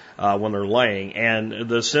down when they're laying. And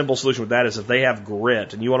the simple solution with that is if they have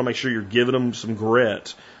grit, and you want to make sure you're giving them some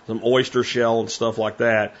grit, some oyster shell and stuff like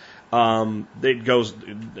that, it goes,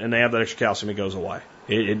 and they have that extra calcium, it goes away.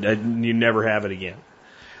 You never have it again.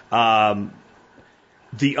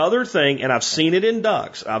 The other thing, and I've seen it in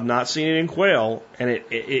ducks, I've not seen it in quail, and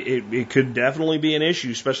it could definitely be an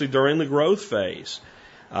issue, especially during the growth phase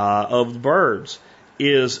of the birds,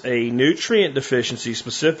 is a nutrient deficiency,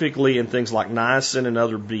 specifically in things like niacin and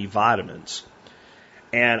other B vitamins.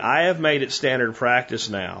 And I have made it standard practice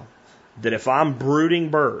now that if I'm brooding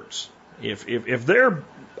birds, if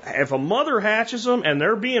a mother hatches them and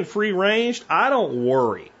they're being free ranged, I don't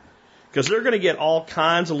worry. Because they're going to get all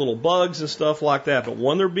kinds of little bugs and stuff like that. But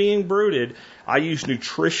when they're being brooded, I use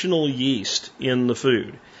nutritional yeast in the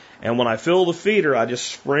food. And when I fill the feeder, I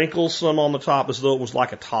just sprinkle some on the top as though it was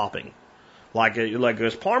like a topping. Like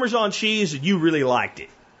it's Parmesan cheese and you really liked it,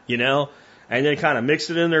 And then kind of mix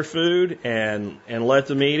it in their food and let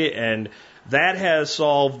them eat it. And that has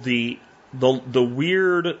solved the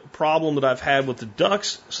weird problem that I've had with the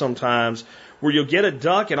ducks sometimes, where you'll get a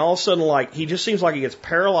duck and all of a sudden, like, he just seems like he gets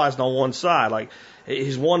paralyzed on one side. Like,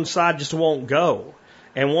 his one side just won't go.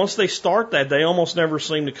 And once they start that, they almost never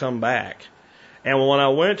seem to come back. And when I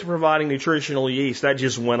went to providing nutritional yeast, that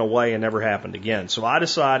just went away and never happened again. So I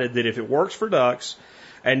decided that if it works for ducks,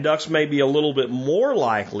 and ducks may be a little bit more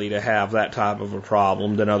likely to have that type of a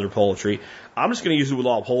problem than other poultry, I'm just going to use it with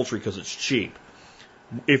all poultry because it's cheap.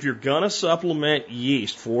 If you're going to supplement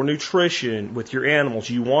yeast for nutrition with your animals,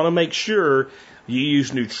 you want to make sure you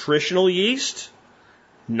use nutritional yeast,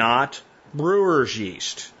 not brewer's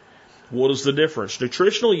yeast. What is the difference?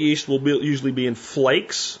 Nutritional yeast will usually be in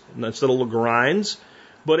flakes instead of grinds,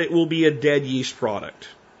 but it will be a dead yeast product.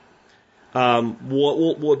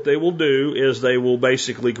 What they will do is they will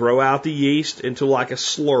basically grow out the yeast into like a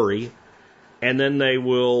slurry, and then they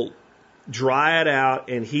will dry it out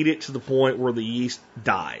and heat it to the point where the yeast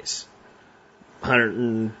dies.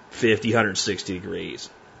 150, 160 degrees.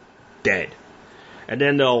 Dead. And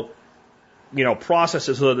then they'll, process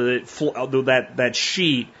it so that that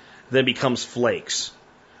sheet then becomes flakes.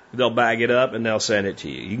 They'll bag it up and they'll send it to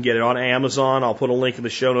you. You can get it on Amazon. I'll put a link in the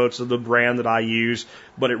show notes of the brand that I use,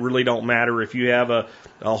 but it really don't matter. If you have a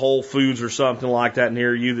Whole Foods or something like that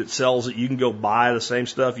near you that sells it, you can go buy the same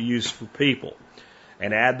stuff you use for people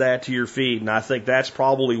and add that to your feed. And I think that's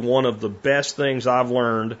probably one of the best things I've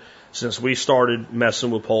learned since we started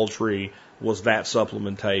messing with poultry was that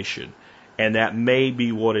supplementation. And that may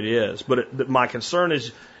be what it is. But my concern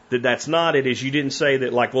is that that's not it, is you didn't say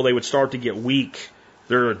that, like, well, they would start to get weak.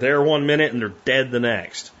 They're there 1 minute and they're dead the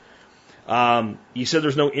next. You said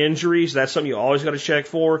there's no injuries. That's something you always got to check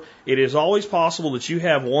for. It is always possible that you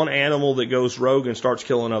have one animal that goes rogue and starts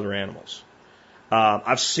killing other animals.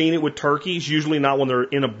 I've seen it with turkeys, usually not when they're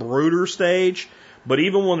in a brooder stage, but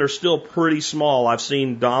even when they're still pretty small, I've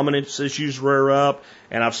seen dominance issues rear up,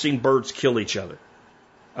 and I've seen birds kill each other.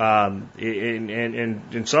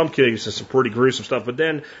 In some cases, it's some pretty gruesome stuff, but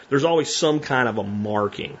then there's always some kind of a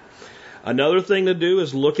marking. Another thing to do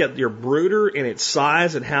is look at your brooder and its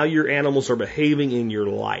size and how your animals are behaving in your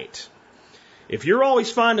light. If you're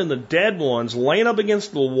always finding the dead ones laying up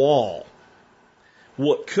against the wall,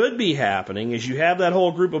 What could be happening is you have that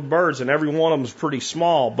whole group of birds and every one of them is pretty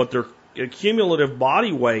small, but their cumulative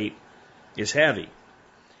body weight is heavy.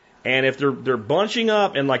 And if they're bunching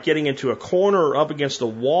up and like getting into a corner or up against a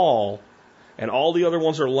wall and all the other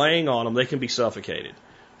ones are laying on them, they can be suffocated.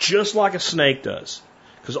 Just like a snake does.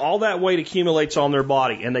 Because all that weight accumulates on their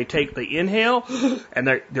body and they inhale and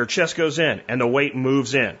their chest goes in and the weight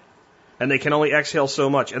moves in. And they can only exhale so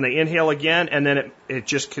much. And they inhale again and then it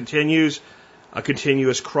just continues a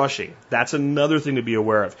continuous crushing. That's another thing to be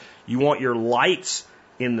aware of. You want your lights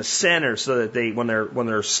in the center so that when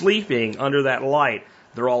they're sleeping under that light,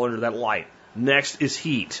 they're all under that light. Next is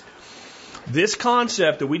heat. This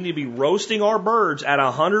concept that we need to be roasting our birds at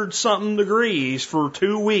 100-something degrees for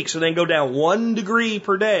 2 weeks and then go down 1 degree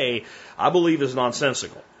per day, I believe is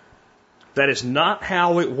nonsensical. That is not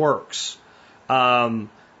how it works. I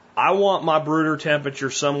want my brooder temperature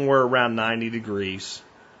somewhere around 90 degrees.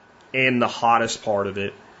 In the hottest part of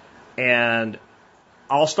it, and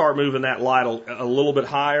I'll start moving that light a little bit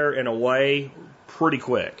higher and away pretty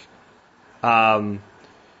quick. Think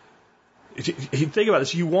about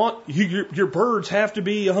this. You want your birds have to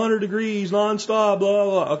be 100 degrees nonstop, blah, blah,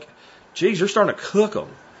 blah. Okay. Geez, you're starting to cook them.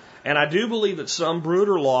 And I do believe that some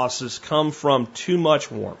brooder losses come from too much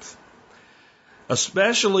warmth,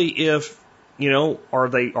 especially if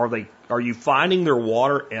are you finding their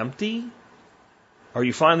water empty? Are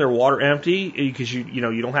you finding their water empty because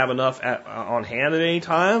you don't have enough on hand at any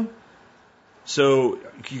time? So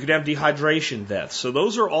you could have dehydration deaths. So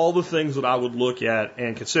those are all the things that I would look at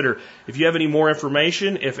and consider. If you have any more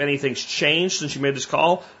information, if anything's changed since you made this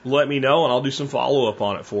call, let me know and I'll do some follow-up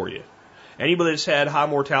on it for you. Anybody that's had high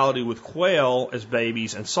mortality with quail as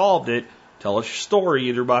babies and solved it, tell us your story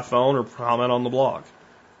either by phone or comment on the blog.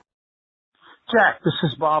 Jack, this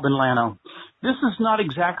is Bob in Llano. This is not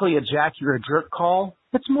exactly a Jack, you're a jerk call.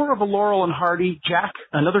 It's more of a Laurel and Hardy, Jack,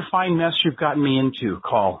 another fine mess you've gotten me into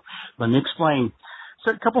call. Let me explain.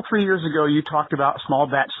 So a 3 years ago, you talked about small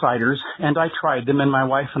batch ciders, and I tried them, and my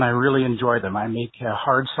wife and I really enjoy them. I make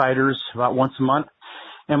hard ciders about once a month,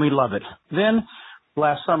 and we love it. Then,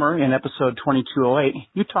 last summer, in episode 2208,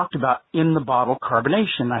 you talked about in-the-bottle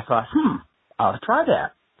carbonation. I thought, I'll try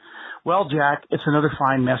that. Well, Jack, it's another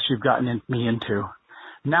fine mess you've gotten me into.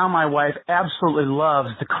 Now my wife absolutely loves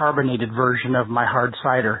the carbonated version of my hard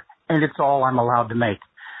cider, and it's all I'm allowed to make.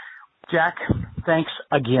 Jack, thanks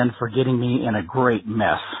again for getting me in a great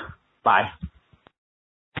mess. Bye.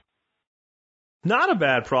 Not a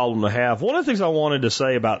bad problem to have. One of the things I wanted to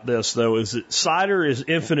say about this, though, is that cider is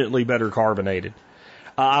infinitely better carbonated.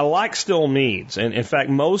 I like still meads, and in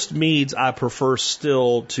fact, most meads I prefer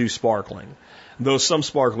still to sparkling. Though some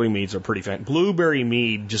sparkling meads are pretty fantastic. Blueberry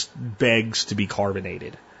mead just begs to be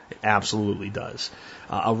carbonated. It absolutely does.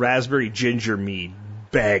 A raspberry ginger mead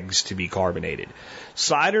begs to be carbonated.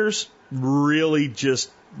 Ciders really just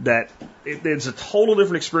it's a total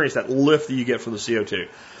different experience, that lift that you get from the CO2.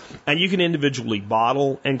 And you can individually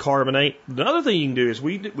bottle and carbonate. The other thing you can do is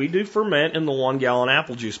we do ferment in the 1 gallon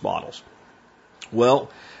apple juice bottles. Well,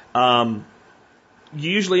 you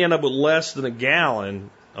usually end up with less than a gallon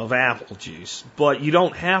of apple juice, but you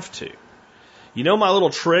don't have to. You know my little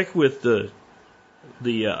trick with the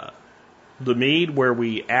mead where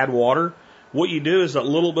we add water? What you do is that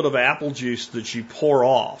little bit of apple juice that you pour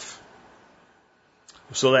off,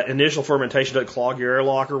 so that initial fermentation doesn't clog your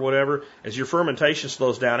airlock or whatever. As your fermentation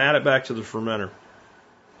slows down, add it back to the fermenter.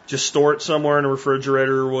 Just store it somewhere in a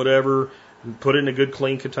refrigerator or whatever, and put it in a good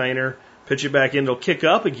clean container. Pitch it back in, it'll kick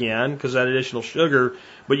up again because that additional sugar,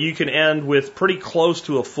 but you can end with pretty close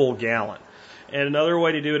to a full gallon. And another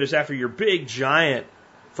way to do it is after your big giant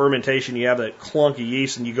fermentation, you have that clunky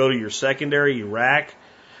yeast and you go to your secondary, you rack.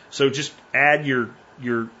 So just add your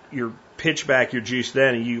pitch back your juice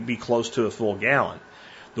then and you'd be close to a full gallon.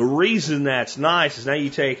 The reason that's nice is now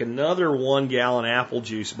you take another 1 gallon apple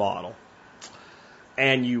juice bottle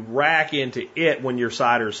and you rack into it when your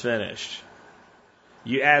cider's finished.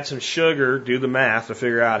 You add some sugar, do the math to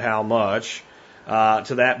figure out how much,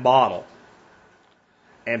 to that bottle,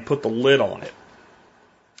 and put the lid on it.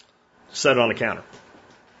 Set it on the counter.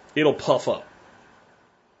 It'll puff up.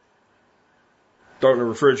 Throw it in the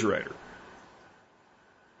refrigerator.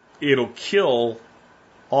 It'll kill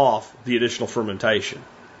off the additional fermentation.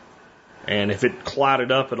 And if it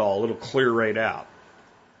clouded up at all, it'll clear right out.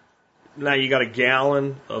 Now you got a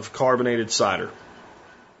gallon of carbonated cider.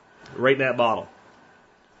 Right in that bottle.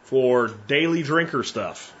 For daily drinker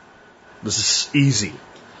stuff. This is easy.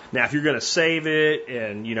 Now, if you're going to save it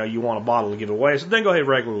and, you want a bottle to give away, so then go ahead and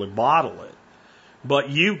regularly bottle it. But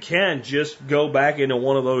you can just go back into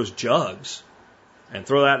one of those jugs and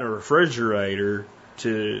throw that in a refrigerator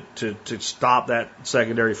to stop that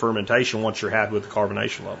secondary fermentation once you're happy with the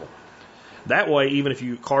carbonation level. That way, even if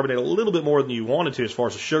you carbonate a little bit more than you wanted to as far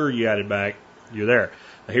as the sugar you added back, you're there.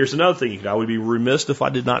 Now, here's another thing. I would be remiss if I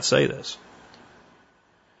did not say this.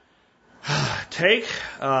 Take,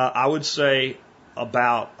 I would say,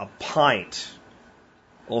 about a pint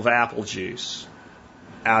of apple juice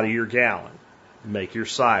out of your gallon. Make your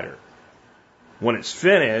cider. When it's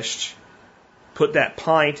finished, put that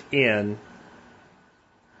pint in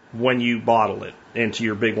when you bottle it into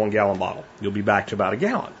your big 1 gallon bottle. You'll be back to about a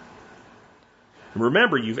gallon. And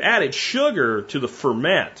remember, you've added sugar to the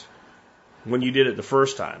ferment when you did it the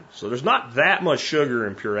first time. So there's not that much sugar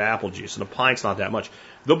in pure apple juice, and a pint's not that much.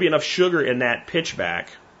 There'll be enough sugar in that pitchback.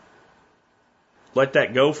 Let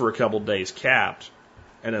that go for a couple of days capped,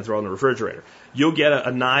 and then throw it in the refrigerator. You'll get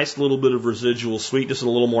a nice little bit of residual sweetness and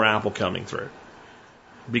a little more apple coming through,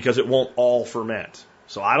 because it won't all ferment.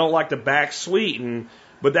 So I don't like to back sweeten,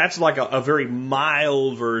 but that's like a very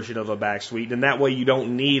mild version of a back sweeten, and that way you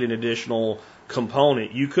don't need an additional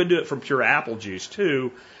component. You could do it from pure apple juice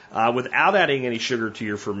too, without adding any sugar to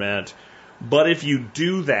your ferment. But if you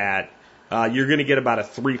do that, you're going to get about a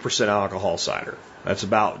 3% alcohol cider. That's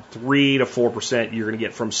about 3 to 4% you're going to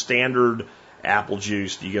get from standard apple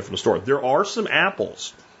juice that you get from the store. There are some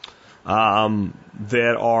apples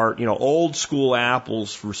that are, old school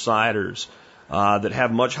apples for ciders that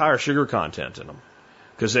have much higher sugar content in them.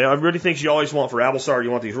 Because everybody thinks you always want for apple cider,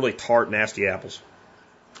 you want these really tart, nasty apples.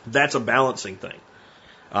 That's a balancing thing.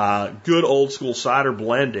 Good old school cider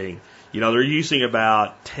blending, they're using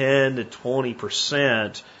about 10 to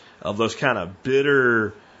 20% of those kind of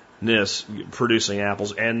bitterness producing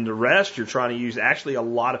apples, and the rest you're trying to use actually a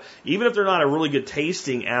lot of, even if they're not a really good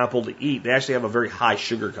tasting apple to eat, they actually have a very high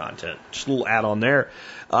sugar content. Just a little add on there.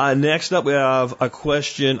 Next up, we have a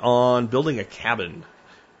question on building a cabin.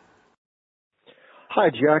 Hi,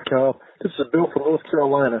 Jack. This is Bill from North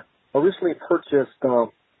Carolina. I recently purchased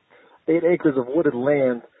 8 acres of wooded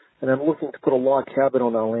land, and I'm looking to put a log cabin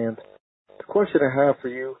on that land. The question I have for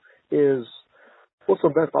you is, what's the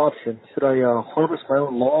best option? Should I harvest my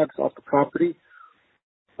own logs off the property?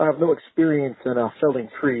 I have no experience in felling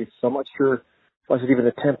trees, so I'm not sure if I should even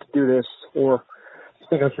attempt to do this, or I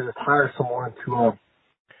think I should just hire someone to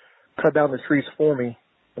cut down the trees for me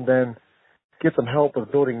and then get some help with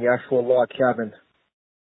building the actual log cabin.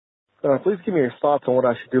 Please give me your thoughts on what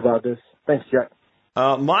I should do about this. Thanks, Jack.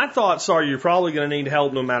 My thoughts are you're probably going to need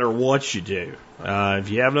help no matter what you do. If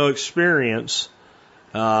you have no experience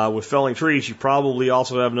with felling trees, you probably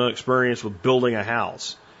also have no experience with building a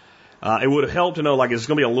house. It would have helped to know, is it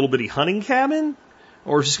going to be a little bitty hunting cabin,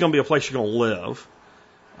 or is this going to be a place you're going to live?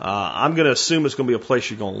 I'm going to assume it's going to be a place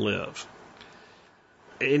you're going to live.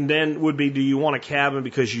 And then would be, do you want a cabin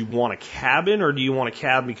because you want a cabin, or do you want a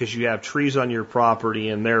cabin because you have trees on your property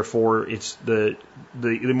and therefore it's the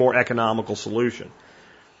more economical solution?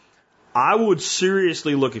 I would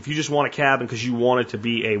seriously look, if you just want a cabin because you want it to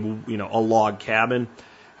be a log cabin,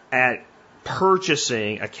 at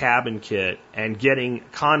purchasing a cabin kit and getting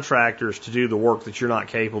contractors to do the work that you're not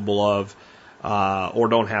capable of or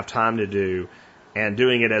don't have time to do, and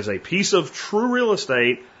doing it as a piece of true real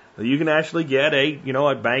estate that you can actually get a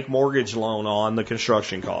bank mortgage loan on the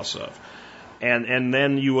construction costs of. And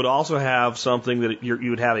then you would also have something that you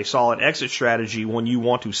would have a solid exit strategy when you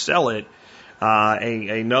want to sell it.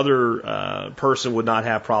 Another person would not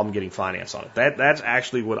have problem getting finance on it. That's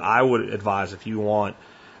actually what I would advise if you want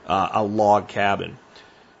a log cabin.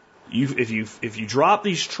 If you drop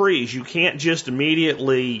these trees, you can't just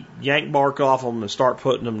immediately yank bark off them and start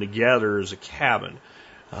putting them together as a cabin.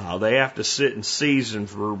 They have to sit and season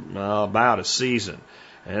for about a season.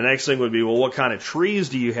 And the next thing would be, well, what kind of trees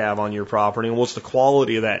do you have on your property, and what's the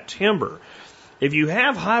quality of that timber? If you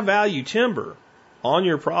have high value timber on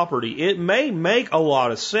your property, it may make a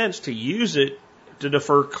lot of sense to use it to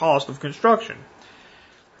defer cost of construction.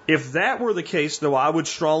 If that were the case, though, I would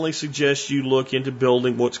strongly suggest you look into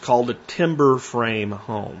building what's called a timber frame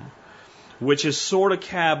home, which is sort of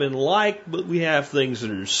cabin-like, but we have things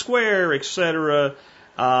that are square, etc.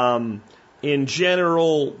 In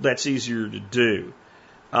general, that's easier to do.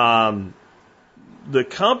 The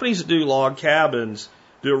companies that do log cabins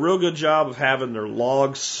do a real good job of having their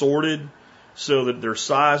logs sorted so that they're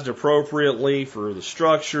sized appropriately for the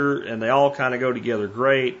structure, and they all kind of go together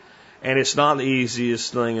great. And it's not the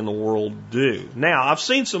easiest thing in the world to do. Now, I've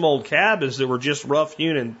seen some old cabins that were just rough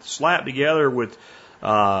hewn and slapped together with,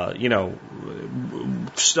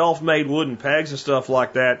 self-made wooden pegs and stuff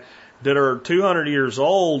like that are 200 years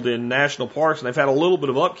old in national parks, and they've had a little bit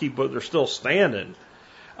of upkeep, but they're still standing.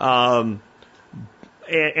 And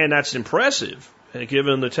that's impressive.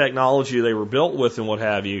 given the technology they were built with and what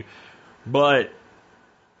have you, but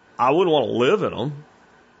I wouldn't want to live in them.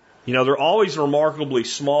 You know, they're always remarkably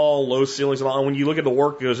small, low ceilings, and when you look at the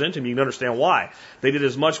work that goes into them, you can understand why. They did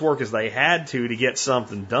as much work as they had to get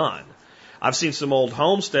something done. I've seen some old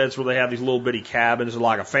homesteads where they have these little bitty cabins,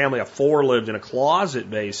 like a family of 4 lived in a closet,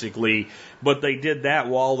 basically, but they did that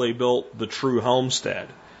while they built the true homestead.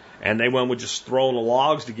 And they went with just throwing the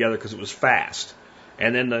logs together because it was fast.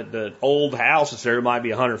 And then the old house that's there, it might be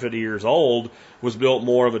 150 years old, was built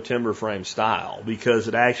more of a timber frame style because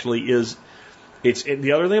it actually is.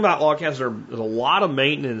 The other thing about log cabins, there's a lot of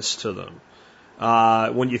maintenance to them.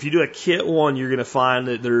 If you do a kit one, you're going to find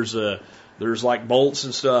that there's like bolts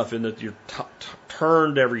and stuff, and that you're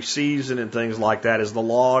turned every season and things like that as the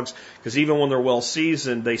logs, because even when they're well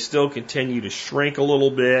seasoned, they still continue to shrink a little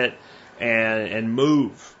bit and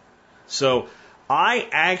move. So I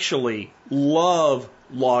actually love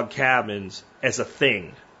log cabins as a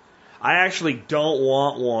thing. I actually don't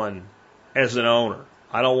want one as an owner.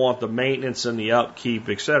 I don't want the maintenance and the upkeep,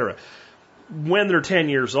 etc. When they're 10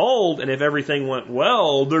 years old and if everything went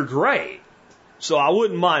well, they're great. So I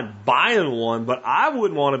wouldn't mind buying one, but I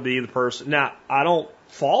wouldn't want to be the person. Now, I don't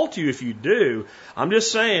fault you if you do. I'm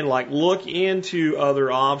just saying, like, look into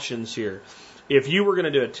other options here. If you were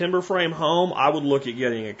going to do a timber frame home, I would look at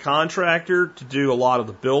getting a contractor to do a lot of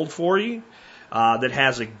the build for you, that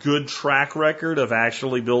has a good track record of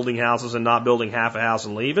actually building houses and not building half a house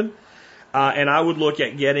and leaving. And I would look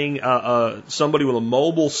at getting somebody with a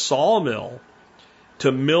mobile sawmill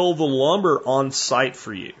to mill the lumber on site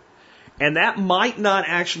for you. And that might not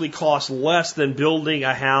actually cost less than building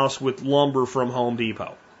a house with lumber from Home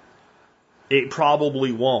Depot. It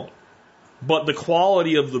probably won't. But the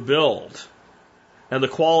quality of the build and the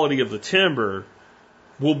quality of the timber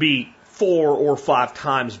will be 4 or 5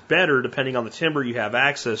 times better depending on the timber you have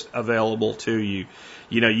access available to you.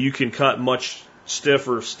 You know, you can cut much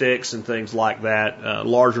stiffer sticks and things like that,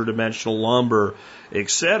 larger dimensional lumber,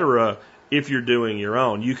 etc. If you're doing your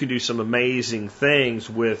own, you can do some amazing things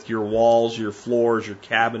with your walls, your floors, your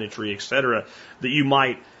cabinetry, etc. That you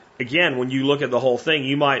might, again, when you look at the whole thing,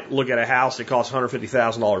 you might look at a house that costs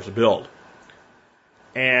 $150,000 to build,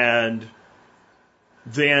 and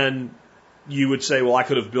then you would say, well, I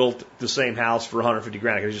could have built the same house for $150,000. I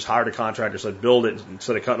could have just hired a contractor, so I'd build it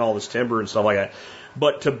instead of cutting all this timber and stuff like that.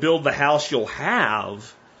 But to build the house you'll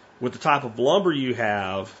have with the type of lumber you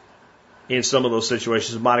have in some of those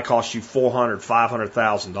situations, it might have cost you $400,000,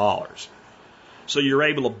 $500,000. So you're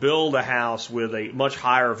able to build a house with a much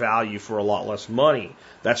higher value for a lot less money.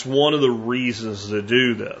 That's one of the reasons to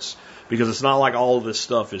do this, because it's not like all of this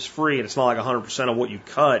stuff is free, and it's not like 100% of what you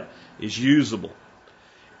cut is usable.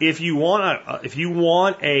 If you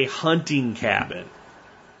want a hunting cabin,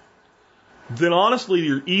 then honestly,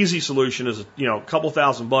 your easy solution is, a couple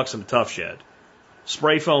 $1,000 in a tough shed.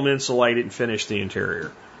 Spray foam insulate it and finish the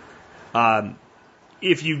interior.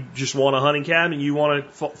 If you just want a hunting cabin and you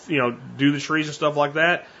want to, do the trees and stuff like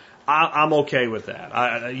that, I'm okay with that.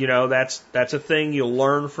 That's a thing. You'll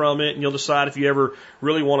learn from it, and you'll decide if you ever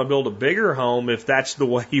really want to build a bigger home, if that's the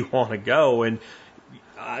way you want to go. And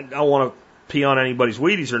I don't want to pee on anybody's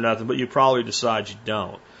Wheaties or nothing, but you probably decide you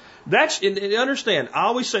don't. And understand, I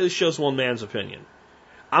always say this show's one man's opinion.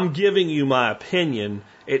 I'm giving you my opinion.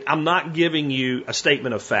 I'm not giving you a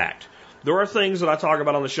statement of fact. There are things that I talk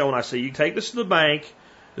about on the show and I say, you take this to the bank.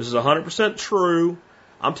 This is 100% true.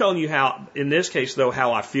 I'm telling you how, in this case, though,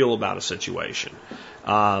 how I feel about a situation.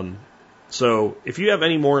 So if you have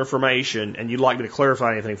any more information and you'd like me to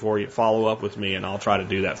clarify anything for you, follow up with me and I'll try to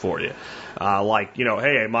do that for you.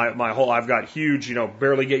 Hey, I've got huge,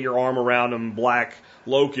 barely get your arm around them black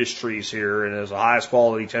locust trees here and it's the highest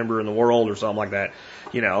quality timber in the world or something like that.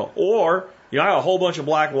 Or I got a whole bunch of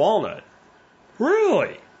black walnut.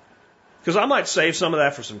 Really? Because I might save some of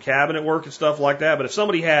that for some cabinet work and stuff like that. But if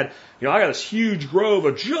somebody had, I got this huge grove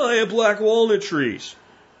of giant black walnut trees.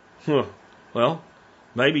 Well,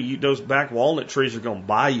 maybe those black walnut trees are going to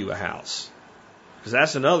buy you a house. Because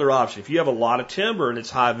that's another option. If you have a lot of timber and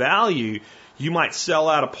it's high value, you might sell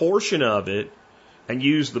out a portion of it and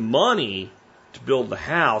use the money to build the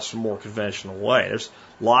house in a more conventional way. There's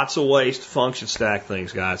lots of ways to function stack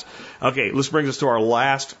things, guys. Okay, this brings us to our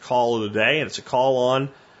last call of the day, and it's a call on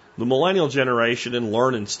the millennial generation and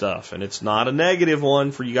learning stuff. And it's not a negative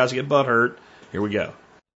one for you guys to get butt hurt. Here we go.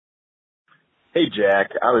 Hey,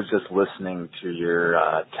 Jack. I was just listening to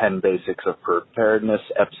your 10 Basics of Preparedness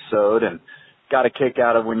episode and got a kick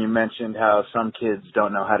out of when you mentioned how some kids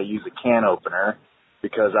don't know how to use a can opener,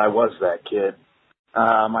 because I was that kid.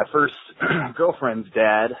 My first girlfriend's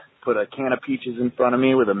dad put a can of peaches in front of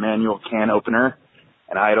me with a manual can opener,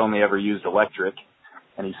 and I had only ever used electric.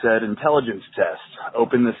 And he said, intelligence test,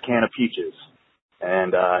 open this can of peaches.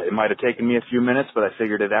 And it might have taken me a few minutes, but I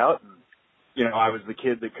figured it out. And, you know, I was the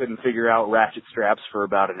kid that couldn't figure out ratchet straps for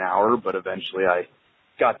about an hour, but eventually I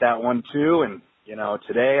got that one too. And, you know,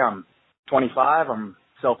 today I'm 25, I'm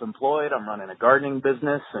self-employed, I'm running a gardening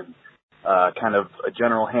business and kind of a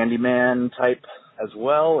general handyman type as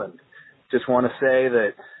well. And just want to say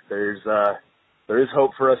that there is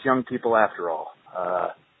hope for us young people after all.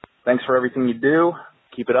 Thanks for everything you do.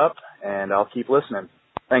 Keep it up, and I'll keep listening.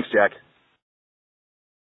 Thanks, Jack.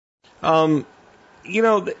 You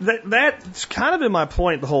know, that's kind of been my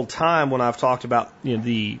point the whole time when I've talked about, you know,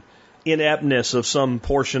 the ineptness of some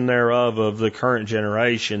portion thereof of the current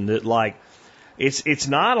generation, that like it's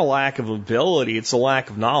not a lack of ability, it's a lack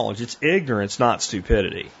of knowledge. It's ignorance, not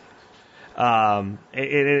stupidity.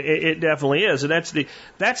 It definitely is. And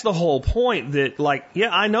that's the whole point, that like, yeah,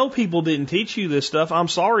 I know people didn't teach you this stuff. I'm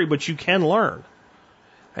sorry, but you can learn.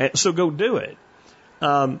 So go do it.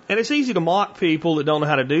 And it's easy to mock people that don't know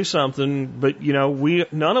how to do something, but you know,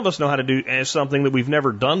 none of us know how to do something that we've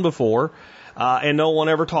never done before, and no one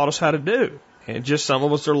ever taught us how to do. And just some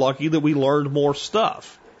of us are lucky that we learned more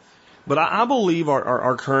stuff. But I believe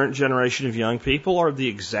our current generation of young people are the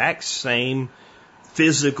exact same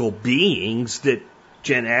physical beings that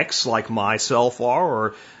Gen X, like myself, are,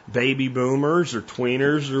 or baby boomers, or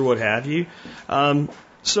tweeners, or what have you.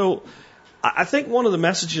 So I think one of the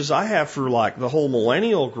messages I have for like the whole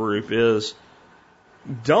millennial group is,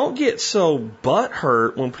 don't get so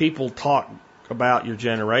butthurt when people talk about your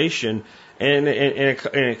generation, and in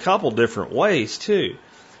a couple different ways too.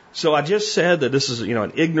 So I just said that this is, you know,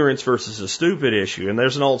 an ignorance versus a stupid issue, and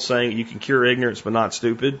there's an old saying, you can cure ignorance but not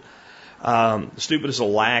stupid. Stupid is a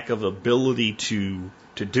lack of ability to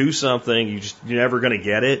do something. You're never going to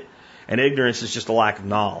get it, and ignorance is just a lack of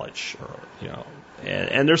knowledge, you know.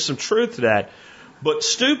 And there's some truth to that, but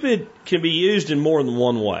stupid can be used in more than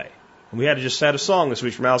one way. And we just had a song this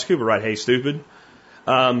week from Alice Cooper, right? Hey, stupid.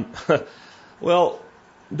 Well,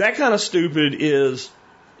 that kind of stupid is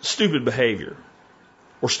stupid behavior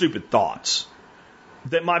or stupid thoughts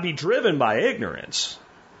that might be driven by ignorance.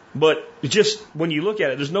 But just when you look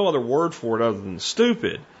at it, there's no other word for it other than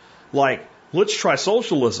stupid. Like, let's try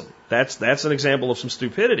socialism. That's an example of some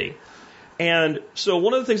stupidity. And so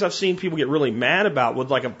one of the things I've seen people get really mad about with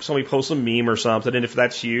like somebody posts a meme or something, and if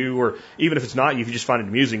that's you, or even if it's not you, if you just find it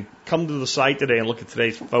amusing, come to the site today and look at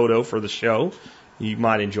today's photo for the show. You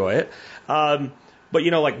might enjoy it. But you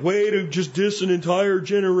know, like, way to just diss an entire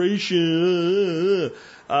generation.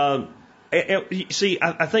 See,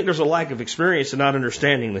 I think there's a lack of experience in not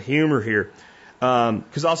understanding the humor here.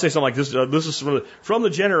 Because I'll say something like this. This is from the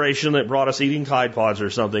generation that brought us eating Tide Pods or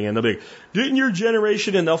something, and they'll be, didn't your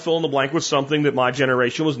generation, and they'll fill in the blank with something that my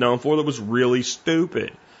generation was known for that was really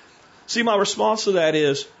stupid. See, my response to that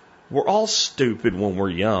is, we're all stupid when we're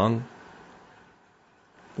young.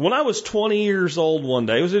 When I was 20 years old one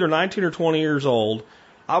day, it was either 19 or 20 years old,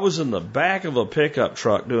 I was in the back of a pickup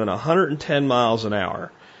truck doing 110 miles an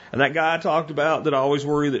hour. And that guy I talked about that I always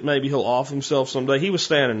worry that maybe he'll off himself someday, he was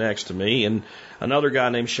standing next to me, and another guy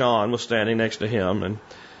named Sean was standing next to him, and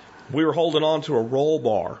we were holding on to a roll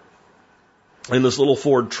bar in this little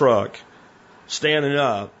Ford truck, standing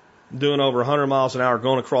up, doing over 100 miles an hour,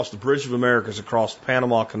 going across the Bridge of Americas, across the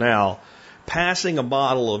Panama Canal, passing a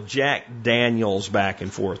bottle of Jack Daniels back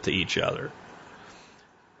and forth to each other.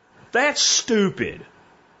 That's stupid.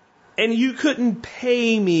 And you couldn't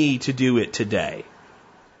pay me to do it today.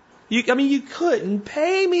 You couldn't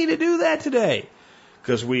pay me to do that today,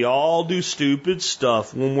 because we all do stupid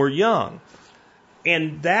stuff when we're young.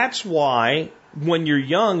 And that's why when you're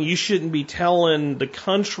young, you shouldn't be telling the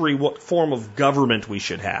country what form of government we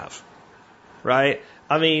should have, right?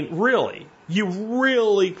 I mean, really, you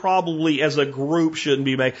really probably as a group shouldn't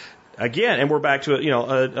be making, again, and we're back to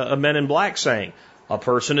a Men in Black saying, a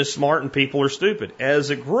person is smart and people are stupid.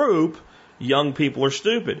 As a group, young people are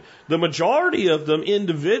stupid. The majority of them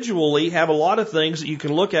individually have a lot of things that you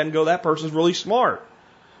can look at and go, that person's really smart.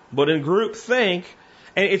 But in group think,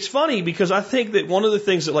 and it's funny because I think that one of the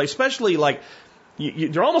things that, like, especially like,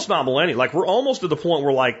 they're almost not millennials. Like, we're almost to the point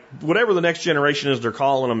where, like, whatever the next generation is they're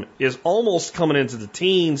calling them is almost coming into the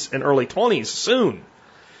teens and early 20s soon.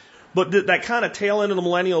 But that kind of tail end of the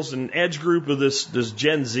millennials and edge group of this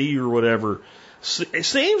Gen Z or whatever, it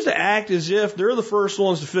seems to act as if they're the first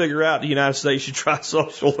ones to figure out the United States should try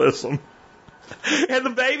socialism. And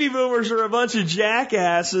the baby boomers are a bunch of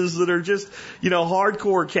jackasses that are just,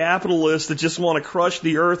 hardcore capitalists that just want to crush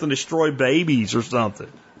the earth and destroy babies or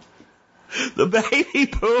something. The baby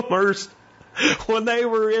boomers when they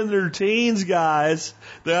were in their teens, guys,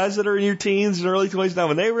 the guys that are in your teens and early 20s now,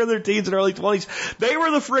 when they were in their teens and early 20s, they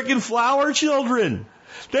were the frickin' flower children.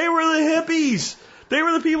 They were the hippies. They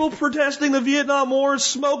were the people protesting the Vietnam War,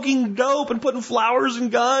 smoking dope and putting flowers in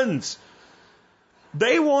guns.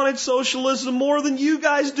 They wanted socialism more than you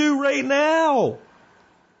guys do right now.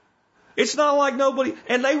 It's not like nobody,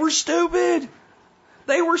 and they were stupid.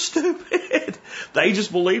 They were stupid. They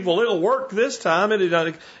just believed, well, it'll work this time. And they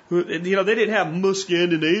didn't have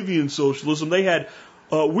Scandinavian socialism. They had,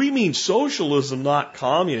 we mean socialism, not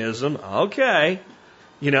communism. Okay.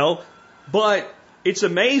 But it's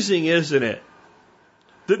amazing, isn't it?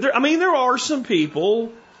 There are some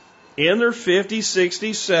people in their 50s,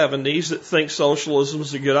 60s, 70s that think socialism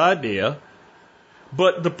is a good idea.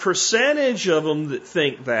 But the percentage of them that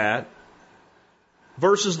think that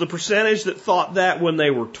versus the percentage that thought that when they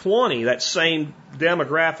were 20, that same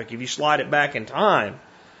demographic, if you slide it back in time,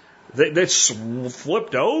 that's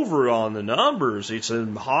flipped over on the numbers. It's a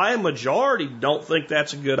high majority don't think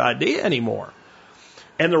that's a good idea anymore.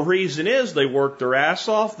 And the reason is they worked their ass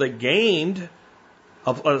off, they gained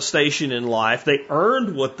a station in life, they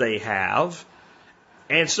earned what they have.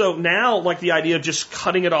 And so now, like, the idea of just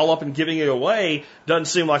cutting it all up and giving it away doesn't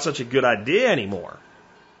seem like such a good idea anymore.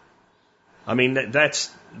 I mean, that's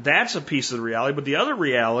a piece of the reality, but the other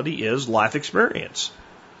reality is life experience.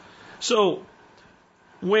 So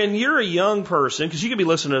when you're a young person, because you could be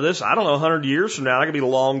listening to this, I don't know, 100 years from now, I could be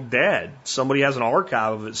long dead. Somebody has an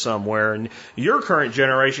archive of it somewhere, and your current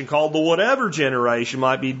generation, called the whatever generation,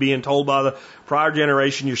 might be being told by the prior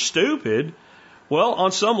generation you're stupid. Well,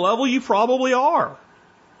 on some level, you probably are,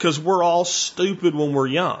 because we're all stupid when we're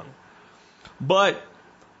young. But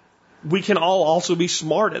we can all also be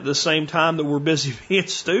smart at the same time that we're busy being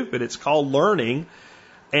stupid. It's called learning,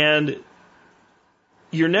 and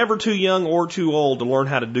you're never too young or too old to learn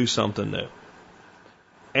how to do something new.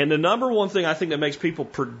 And the number one thing I think that makes people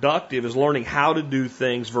productive is learning how to do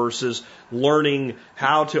things versus learning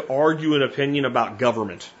how to argue an opinion about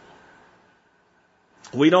government.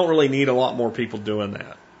 We don't really need a lot more people doing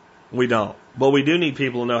that. We don't. But we do need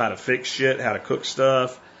people to know how to fix shit, how to cook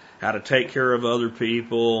stuff, how to take care of other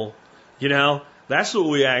people. That's what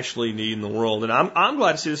we actually need in the world. And I'm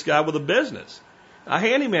glad to see this guy with a business, a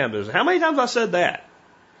handyman business. How many times have I said that?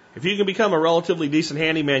 If you can become a relatively decent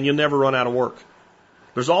handyman, you'll never run out of work.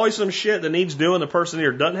 There's always some shit that needs doing the person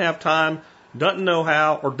here doesn't have time, doesn't know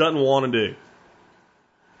how, or doesn't want to do.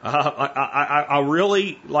 I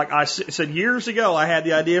really, like I said years ago, I had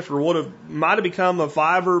the idea for what might have become a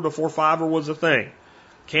Fiverr before Fiverr was a thing.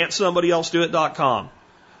 Can't somebody else do it.com.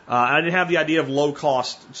 I didn't have the idea of low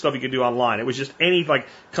cost stuff you could do online. It was just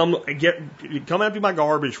come empty my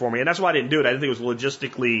garbage for me. And that's why I didn't do it. I didn't think it was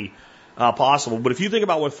logistically possible. But if you think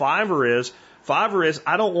about what Fiverr is,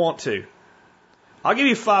 I don't want to. I'll give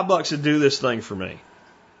you $5 to do this thing for me.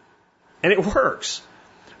 And it works.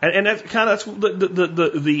 And that's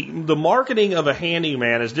the marketing of a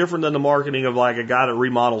handyman is different than the marketing of like a guy that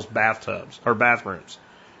remodels bathtubs or bathrooms,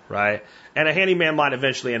 right? And a handyman might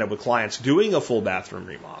eventually end up with clients doing a full bathroom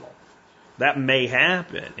remodel. That may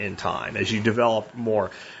happen in time as you develop more.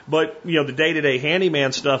 But, the day-to-day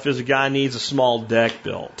handyman stuff is a guy needs a small deck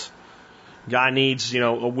built. Guy needs,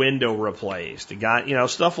 a window replaced. A guy,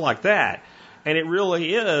 stuff like that. And it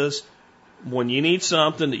really is when you need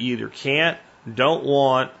something that you either can't, don't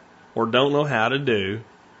want, or don't know how to do,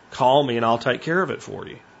 call me and I'll take care of it for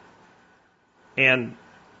you. And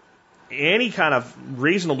any kind of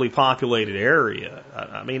reasonably populated area,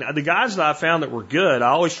 the guys that I found that were good, I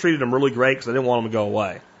always treated them really great because I didn't want them to go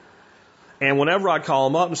away. And whenever I'd call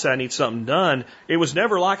them up and say I need something done, it was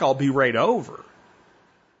never like I'll be right over.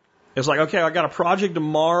 It's like, okay, I got a project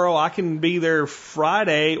tomorrow. I can be there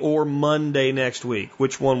Friday or Monday next week.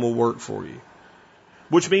 Which one will work for you?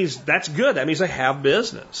 Which means that's good. That means they have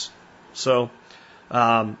business. So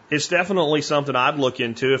it's definitely something I'd look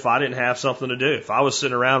into if I didn't have something to do. If I was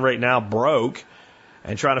sitting around right now broke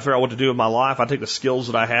and trying to figure out what to do with my life, I'd take the skills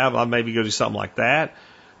that I have. I'd maybe go do something like that.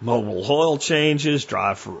 Mobile oil changes,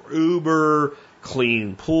 drive for Uber,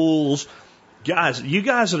 clean pools. Guys, you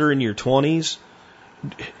guys that are in your 20s,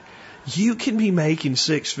 you can be making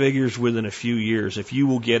six figures within a few years if you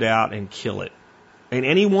will get out and kill it. And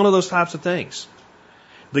any one of those types of things.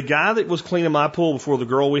 The guy that was cleaning my pool before the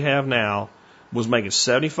girl we have now was making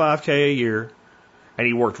 $75K a year, and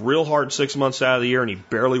he worked real hard 6 months out of the year, and he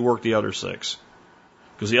barely worked the other 6.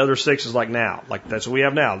 Because the other 6 is like now. Like, that's what we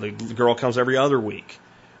have now. The girl comes every other week.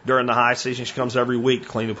 During the high season, she comes every week to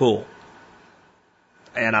clean the pool.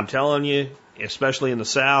 And I'm telling you, especially in the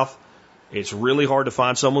South, it's really hard to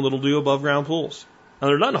find someone that'll do above ground pools. Now,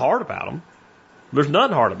 there's nothing hard about them.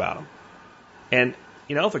 And,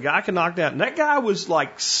 you know, if a guy can knock down, and that guy was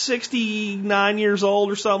like 69 years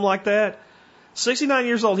old or something like that. 69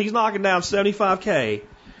 years old, he's knocking down 75K.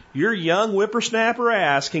 Your young whippersnapper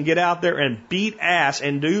ass can get out there and beat ass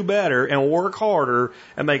and do better and work harder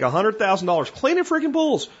and make $100,000 cleaning freaking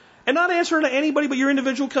pools and not answering to anybody but your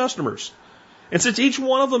individual customers. And since each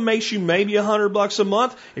one of them makes you maybe $100 a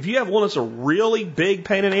month, if you have one that's a really big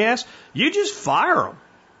pain in the ass, you just fire them.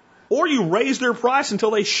 Or you raise their price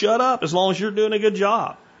until they shut up as long as you're doing a good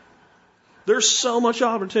job. There's so much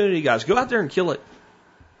opportunity, guys. Go out there and kill it.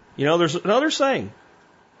 You know, there's another saying.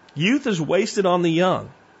 Youth is wasted on the young.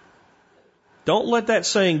 Don't let that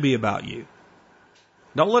saying be about you.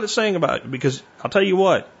 Don't let it saying about you, because I'll tell you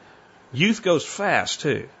what, youth goes fast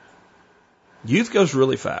too. Youth goes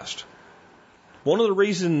really fast. One of the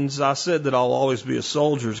reasons I said that I'll always be a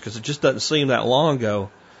soldier is because it just doesn't seem that long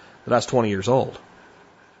ago that I was 20 years old.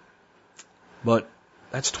 But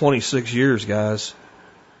that's 26 years, guys.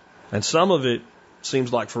 And some of it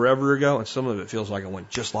seems like forever ago, and some of it feels like it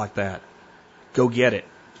went just like that. Go get it.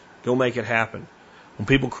 Go make it happen. When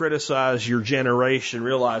people criticize your generation,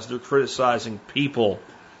 realize they're criticizing people,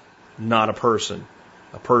 not a person.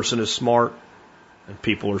 A person is smart, and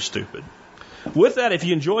people are stupid. With that, if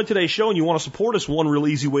you enjoyed today's show and you want to support us, one real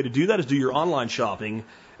easy way to do that is do your online shopping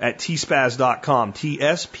at tspaz.com.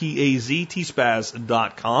 T-S-P-A-Z,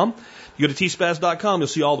 tspaz.com. You go to tspaz.com, you'll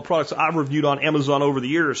see all the products I've reviewed on Amazon over the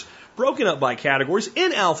years, broken up by categories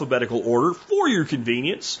in alphabetical order for your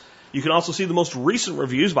convenience. You can also see the most recent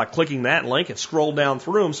reviews by clicking that link and scroll down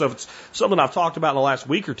through them. So if it's something I've talked about in the last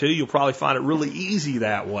week or two, you'll probably find it really easy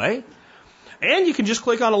that way. And you can just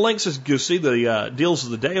click on a link to go see the deals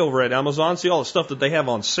of the day over at Amazon, see all the stuff that they have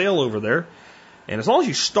on sale over there. And as long as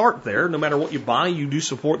you start there, no matter what you buy, you do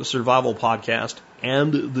support the Survival Podcast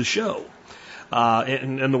and the show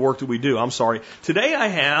and the work that we do. I'm sorry. Today I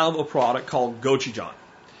have a product called gochujang.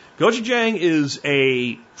 Gochujang is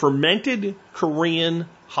a fermented Korean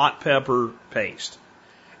hot pepper paste.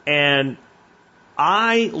 And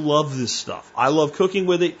I love this stuff. I love cooking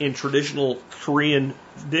with it in traditional Korean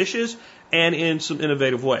dishes and in some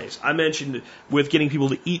innovative ways. I mentioned with getting people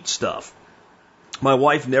to eat stuff. My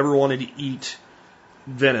wife never wanted to eat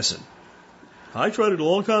venison. I tried it a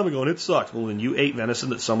long time ago and it sucked. Well, then you ate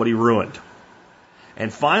venison that somebody ruined.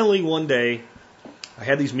 And finally one day, I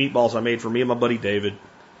had these meatballs I made for me and my buddy David,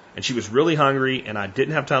 and she was really hungry and I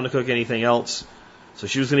didn't have time to cook anything else. So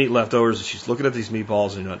she was going to eat leftovers, and she's looking at these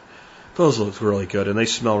meatballs and went, those look really good, and they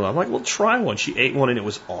smelled it. I'm like, well, try one. She ate one and it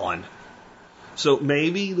was on. So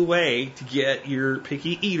maybe the way to get your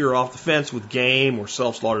picky eater off the fence with game or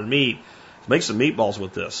self-slaughtered meat is make some meatballs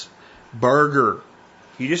with this. Burger.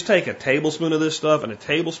 You just take a tablespoon of this stuff and a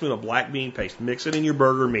tablespoon of black bean paste, mix it in your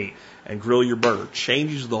burger meat, and grill your burger.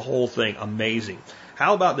 Changes the whole thing. Amazing.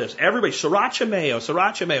 How about this? Everybody, sriracha mayo,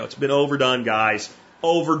 sriracha mayo. It's been overdone, guys.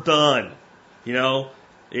 Overdone. You know,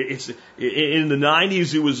 it's in the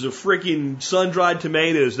 90s, it was the freaking sun-dried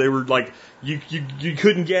tomatoes. They were like, you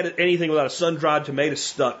couldn't get anything without a sun-dried tomato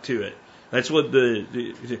stuck to it. That's what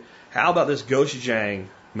how about this gochujang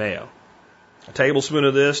mayo? A tablespoon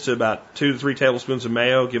of this to about 2 to 3 tablespoons of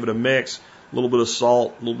mayo. Give it a mix. A little bit of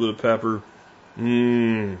salt, a little bit of pepper.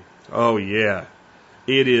 Oh yeah.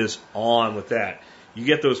 It is on with that. You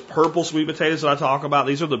get those purple sweet potatoes that I talk about.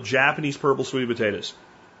 These are the Japanese purple sweet potatoes.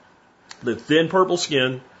 The thin purple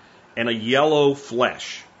skin and a yellow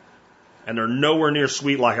flesh. And they're nowhere near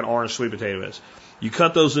sweet like an orange sweet potato is. You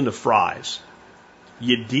cut those into fries.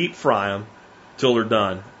 You deep fry them till they're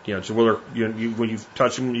done. You know, so whether when you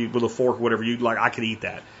touch them with a fork or whatever, you like, I could eat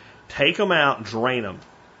that. Take them out, drain them,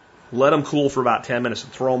 let them cool for about 10 minutes,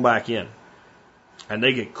 and throw them back in. And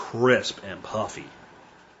they get crisp and puffy.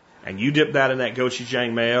 And you dip that in that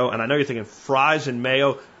gochujang mayo. And I know you're thinking fries and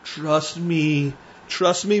mayo. Trust me,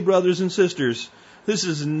 brothers and sisters. This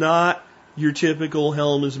is not your typical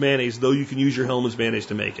Hellmann's mayonnaise, though you can use your Hellmann's mayonnaise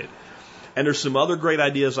to make it. And there's some other great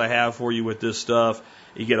ideas I have for you with this stuff.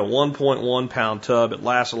 You get a 1.1 pound tub. It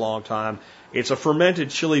lasts a long time. It's a fermented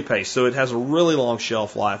chili paste, so it has a really long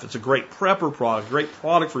shelf life. It's a great prepper product, great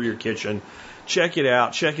product for your kitchen. Check it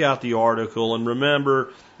out. Check out the article. And remember,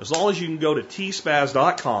 as long as you can go to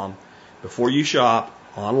tspaz.com before you shop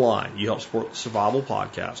online, you help support the Survival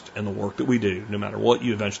Podcast and the work that we do, no matter what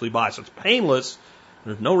you eventually buy. So it's painless.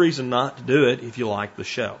 There's no reason not to do it if you like the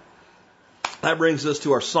show. That brings us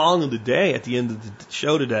to our song of the day at the end of the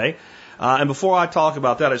show today. And before I talk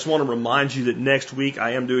about that, I just want to remind you that next week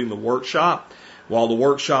I am doing the workshop. While the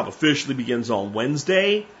workshop officially begins on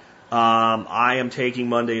Wednesday, I am taking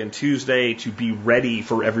Monday and Tuesday to be ready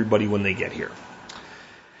for everybody when they get here.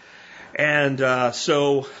 And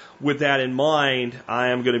so with that in mind, I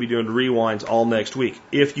am going to be doing rewinds all next week.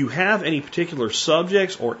 If you have any particular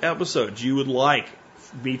subjects or episodes you would like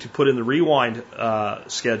me to put in the rewind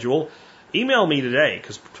schedule, email me today,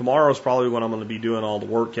 because tomorrow is probably when I'm going to be doing all the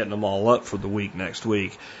work, getting them all up for the week next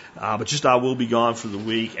week. But I will be gone for the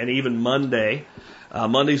week, and even Monday.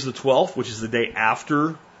 Monday's the 12th, which is the day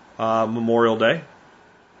after Memorial Day,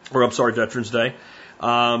 or I'm sorry, Veterans Day.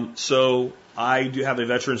 So I do have a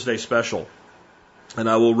Veterans Day special, and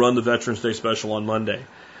I will run the Veterans Day special on Monday.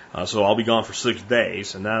 So I'll be gone for 6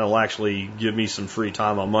 days, and that'll actually give me some free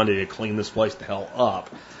time on Monday to clean this place the hell up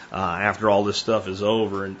after all this stuff is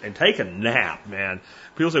over, and take a nap, man.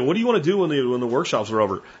 People say, what do you want to do when the workshops are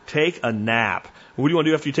over? Take a nap. What do you want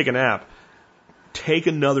to do after you take a nap? Take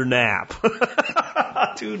another nap.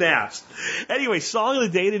 2 naps. Anyway, song of the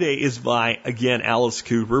day today is by, again, Alice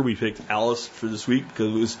Cooper. We picked Alice for this week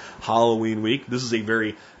because it was Halloween week. This is a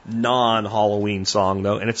very non-Halloween song,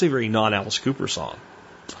 though, and it's a very non-Alice Cooper song.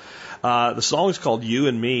 The song is called You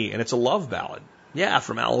and Me, and it's a love ballad. Yeah,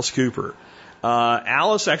 from Alice Cooper.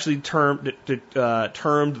 Alice actually termed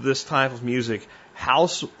this type of music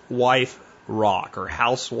housewife rock or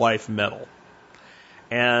housewife metal.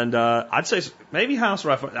 And I'd say maybe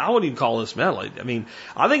housewife. I wouldn't even call this metal. I mean,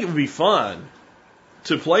 I think it would be fun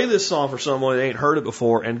to play this song for someone that ain't heard it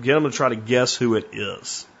before and get them to try to guess who it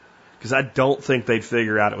is. Because I don't think they'd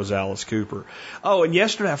figure out it was Alice Cooper. Oh, and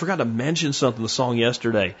yesterday, I forgot to mention something, the song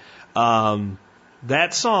yesterday.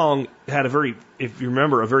 That song had if you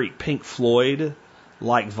remember, a very Pink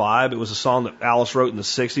Floyd-like vibe. It was a song that Alice wrote in the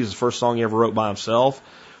 60s, the first song he ever wrote by himself.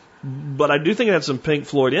 But I do think it had some Pink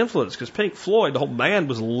Floyd influence, because Pink Floyd, the whole band,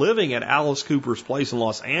 was living at Alice Cooper's place in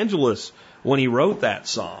Los Angeles when he wrote that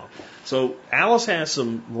song. So Alice has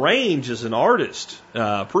some range as an artist,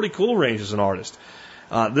 pretty cool range as an artist.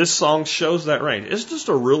 This song shows that range. It's just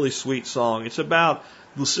a really sweet song. It's about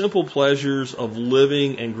the simple pleasures of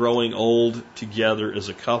living and growing old together as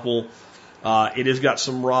a couple. It has got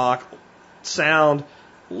some rock sound,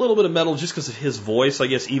 a little bit of metal just because of his voice, I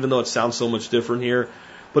guess, even though it sounds so much different here.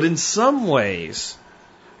 But in some ways,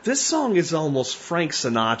 this song is almost Frank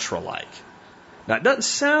Sinatra-like. Now, it doesn't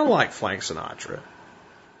sound like Frank Sinatra,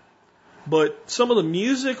 but some of the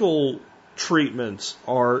musical treatments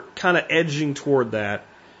are kind of edging toward that.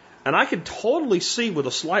 And I could totally see, with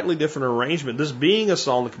a slightly different arrangement, this being a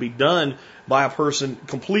song that could be done by a person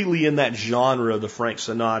completely in that genre, the Frank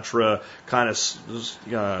Sinatra kind of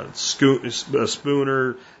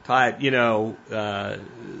Spooner type,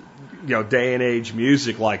 day and age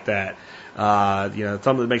music like that.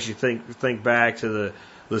 Something that makes you think back to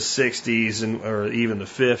the 60s or even the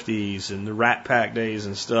 50s and the Rat Pack days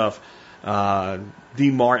and stuff,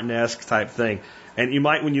 Dean Martin-esque type thing. And you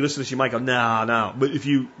might, when you listen to this, you might go, no. But if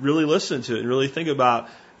you really listen to it and really think about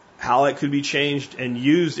how it could be changed and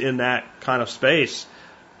used in that kind of space,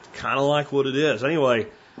 kind of like what it is. Anyway,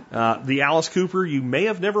 the Alice Cooper you may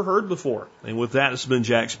have never heard before. And with that, this has been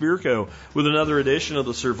Jack Spirko with another edition of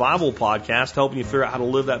the Survival Podcast, helping you figure out how to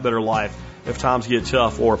live that better life if times get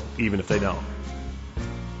tough or even if they don't.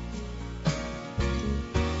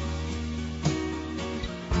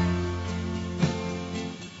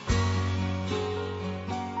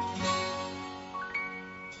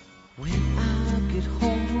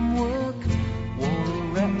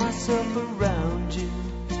 Around you,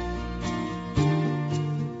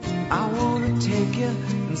 I wanna take you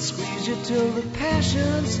and squeeze you till the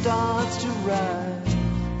passion starts to rise.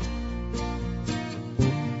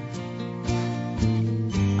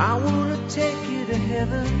 I wanna take you to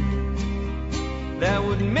heaven, that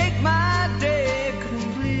would make my day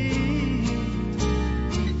complete.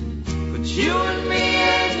 But you and me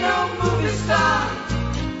ain't no movie star.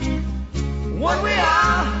 What we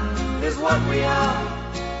are is what we are.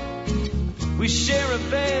 We share a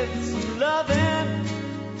bed, some loving,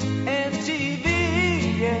 and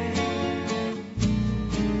TV, yeah.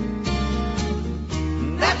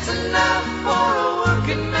 That's enough for a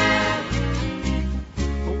working man.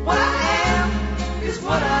 But what I am is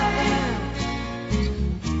what I am.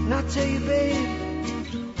 And I tell you, babe,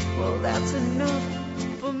 well, that's enough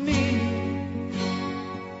for me.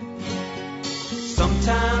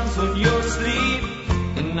 Sometimes when you're asleep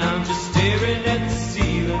and I'm just staring at the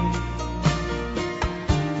ceiling,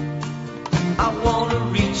 I wanna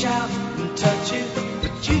reach out and touch you,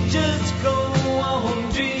 but you just go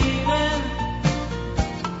on dreaming.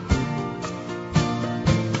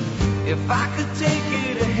 If I could take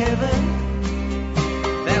you to heaven,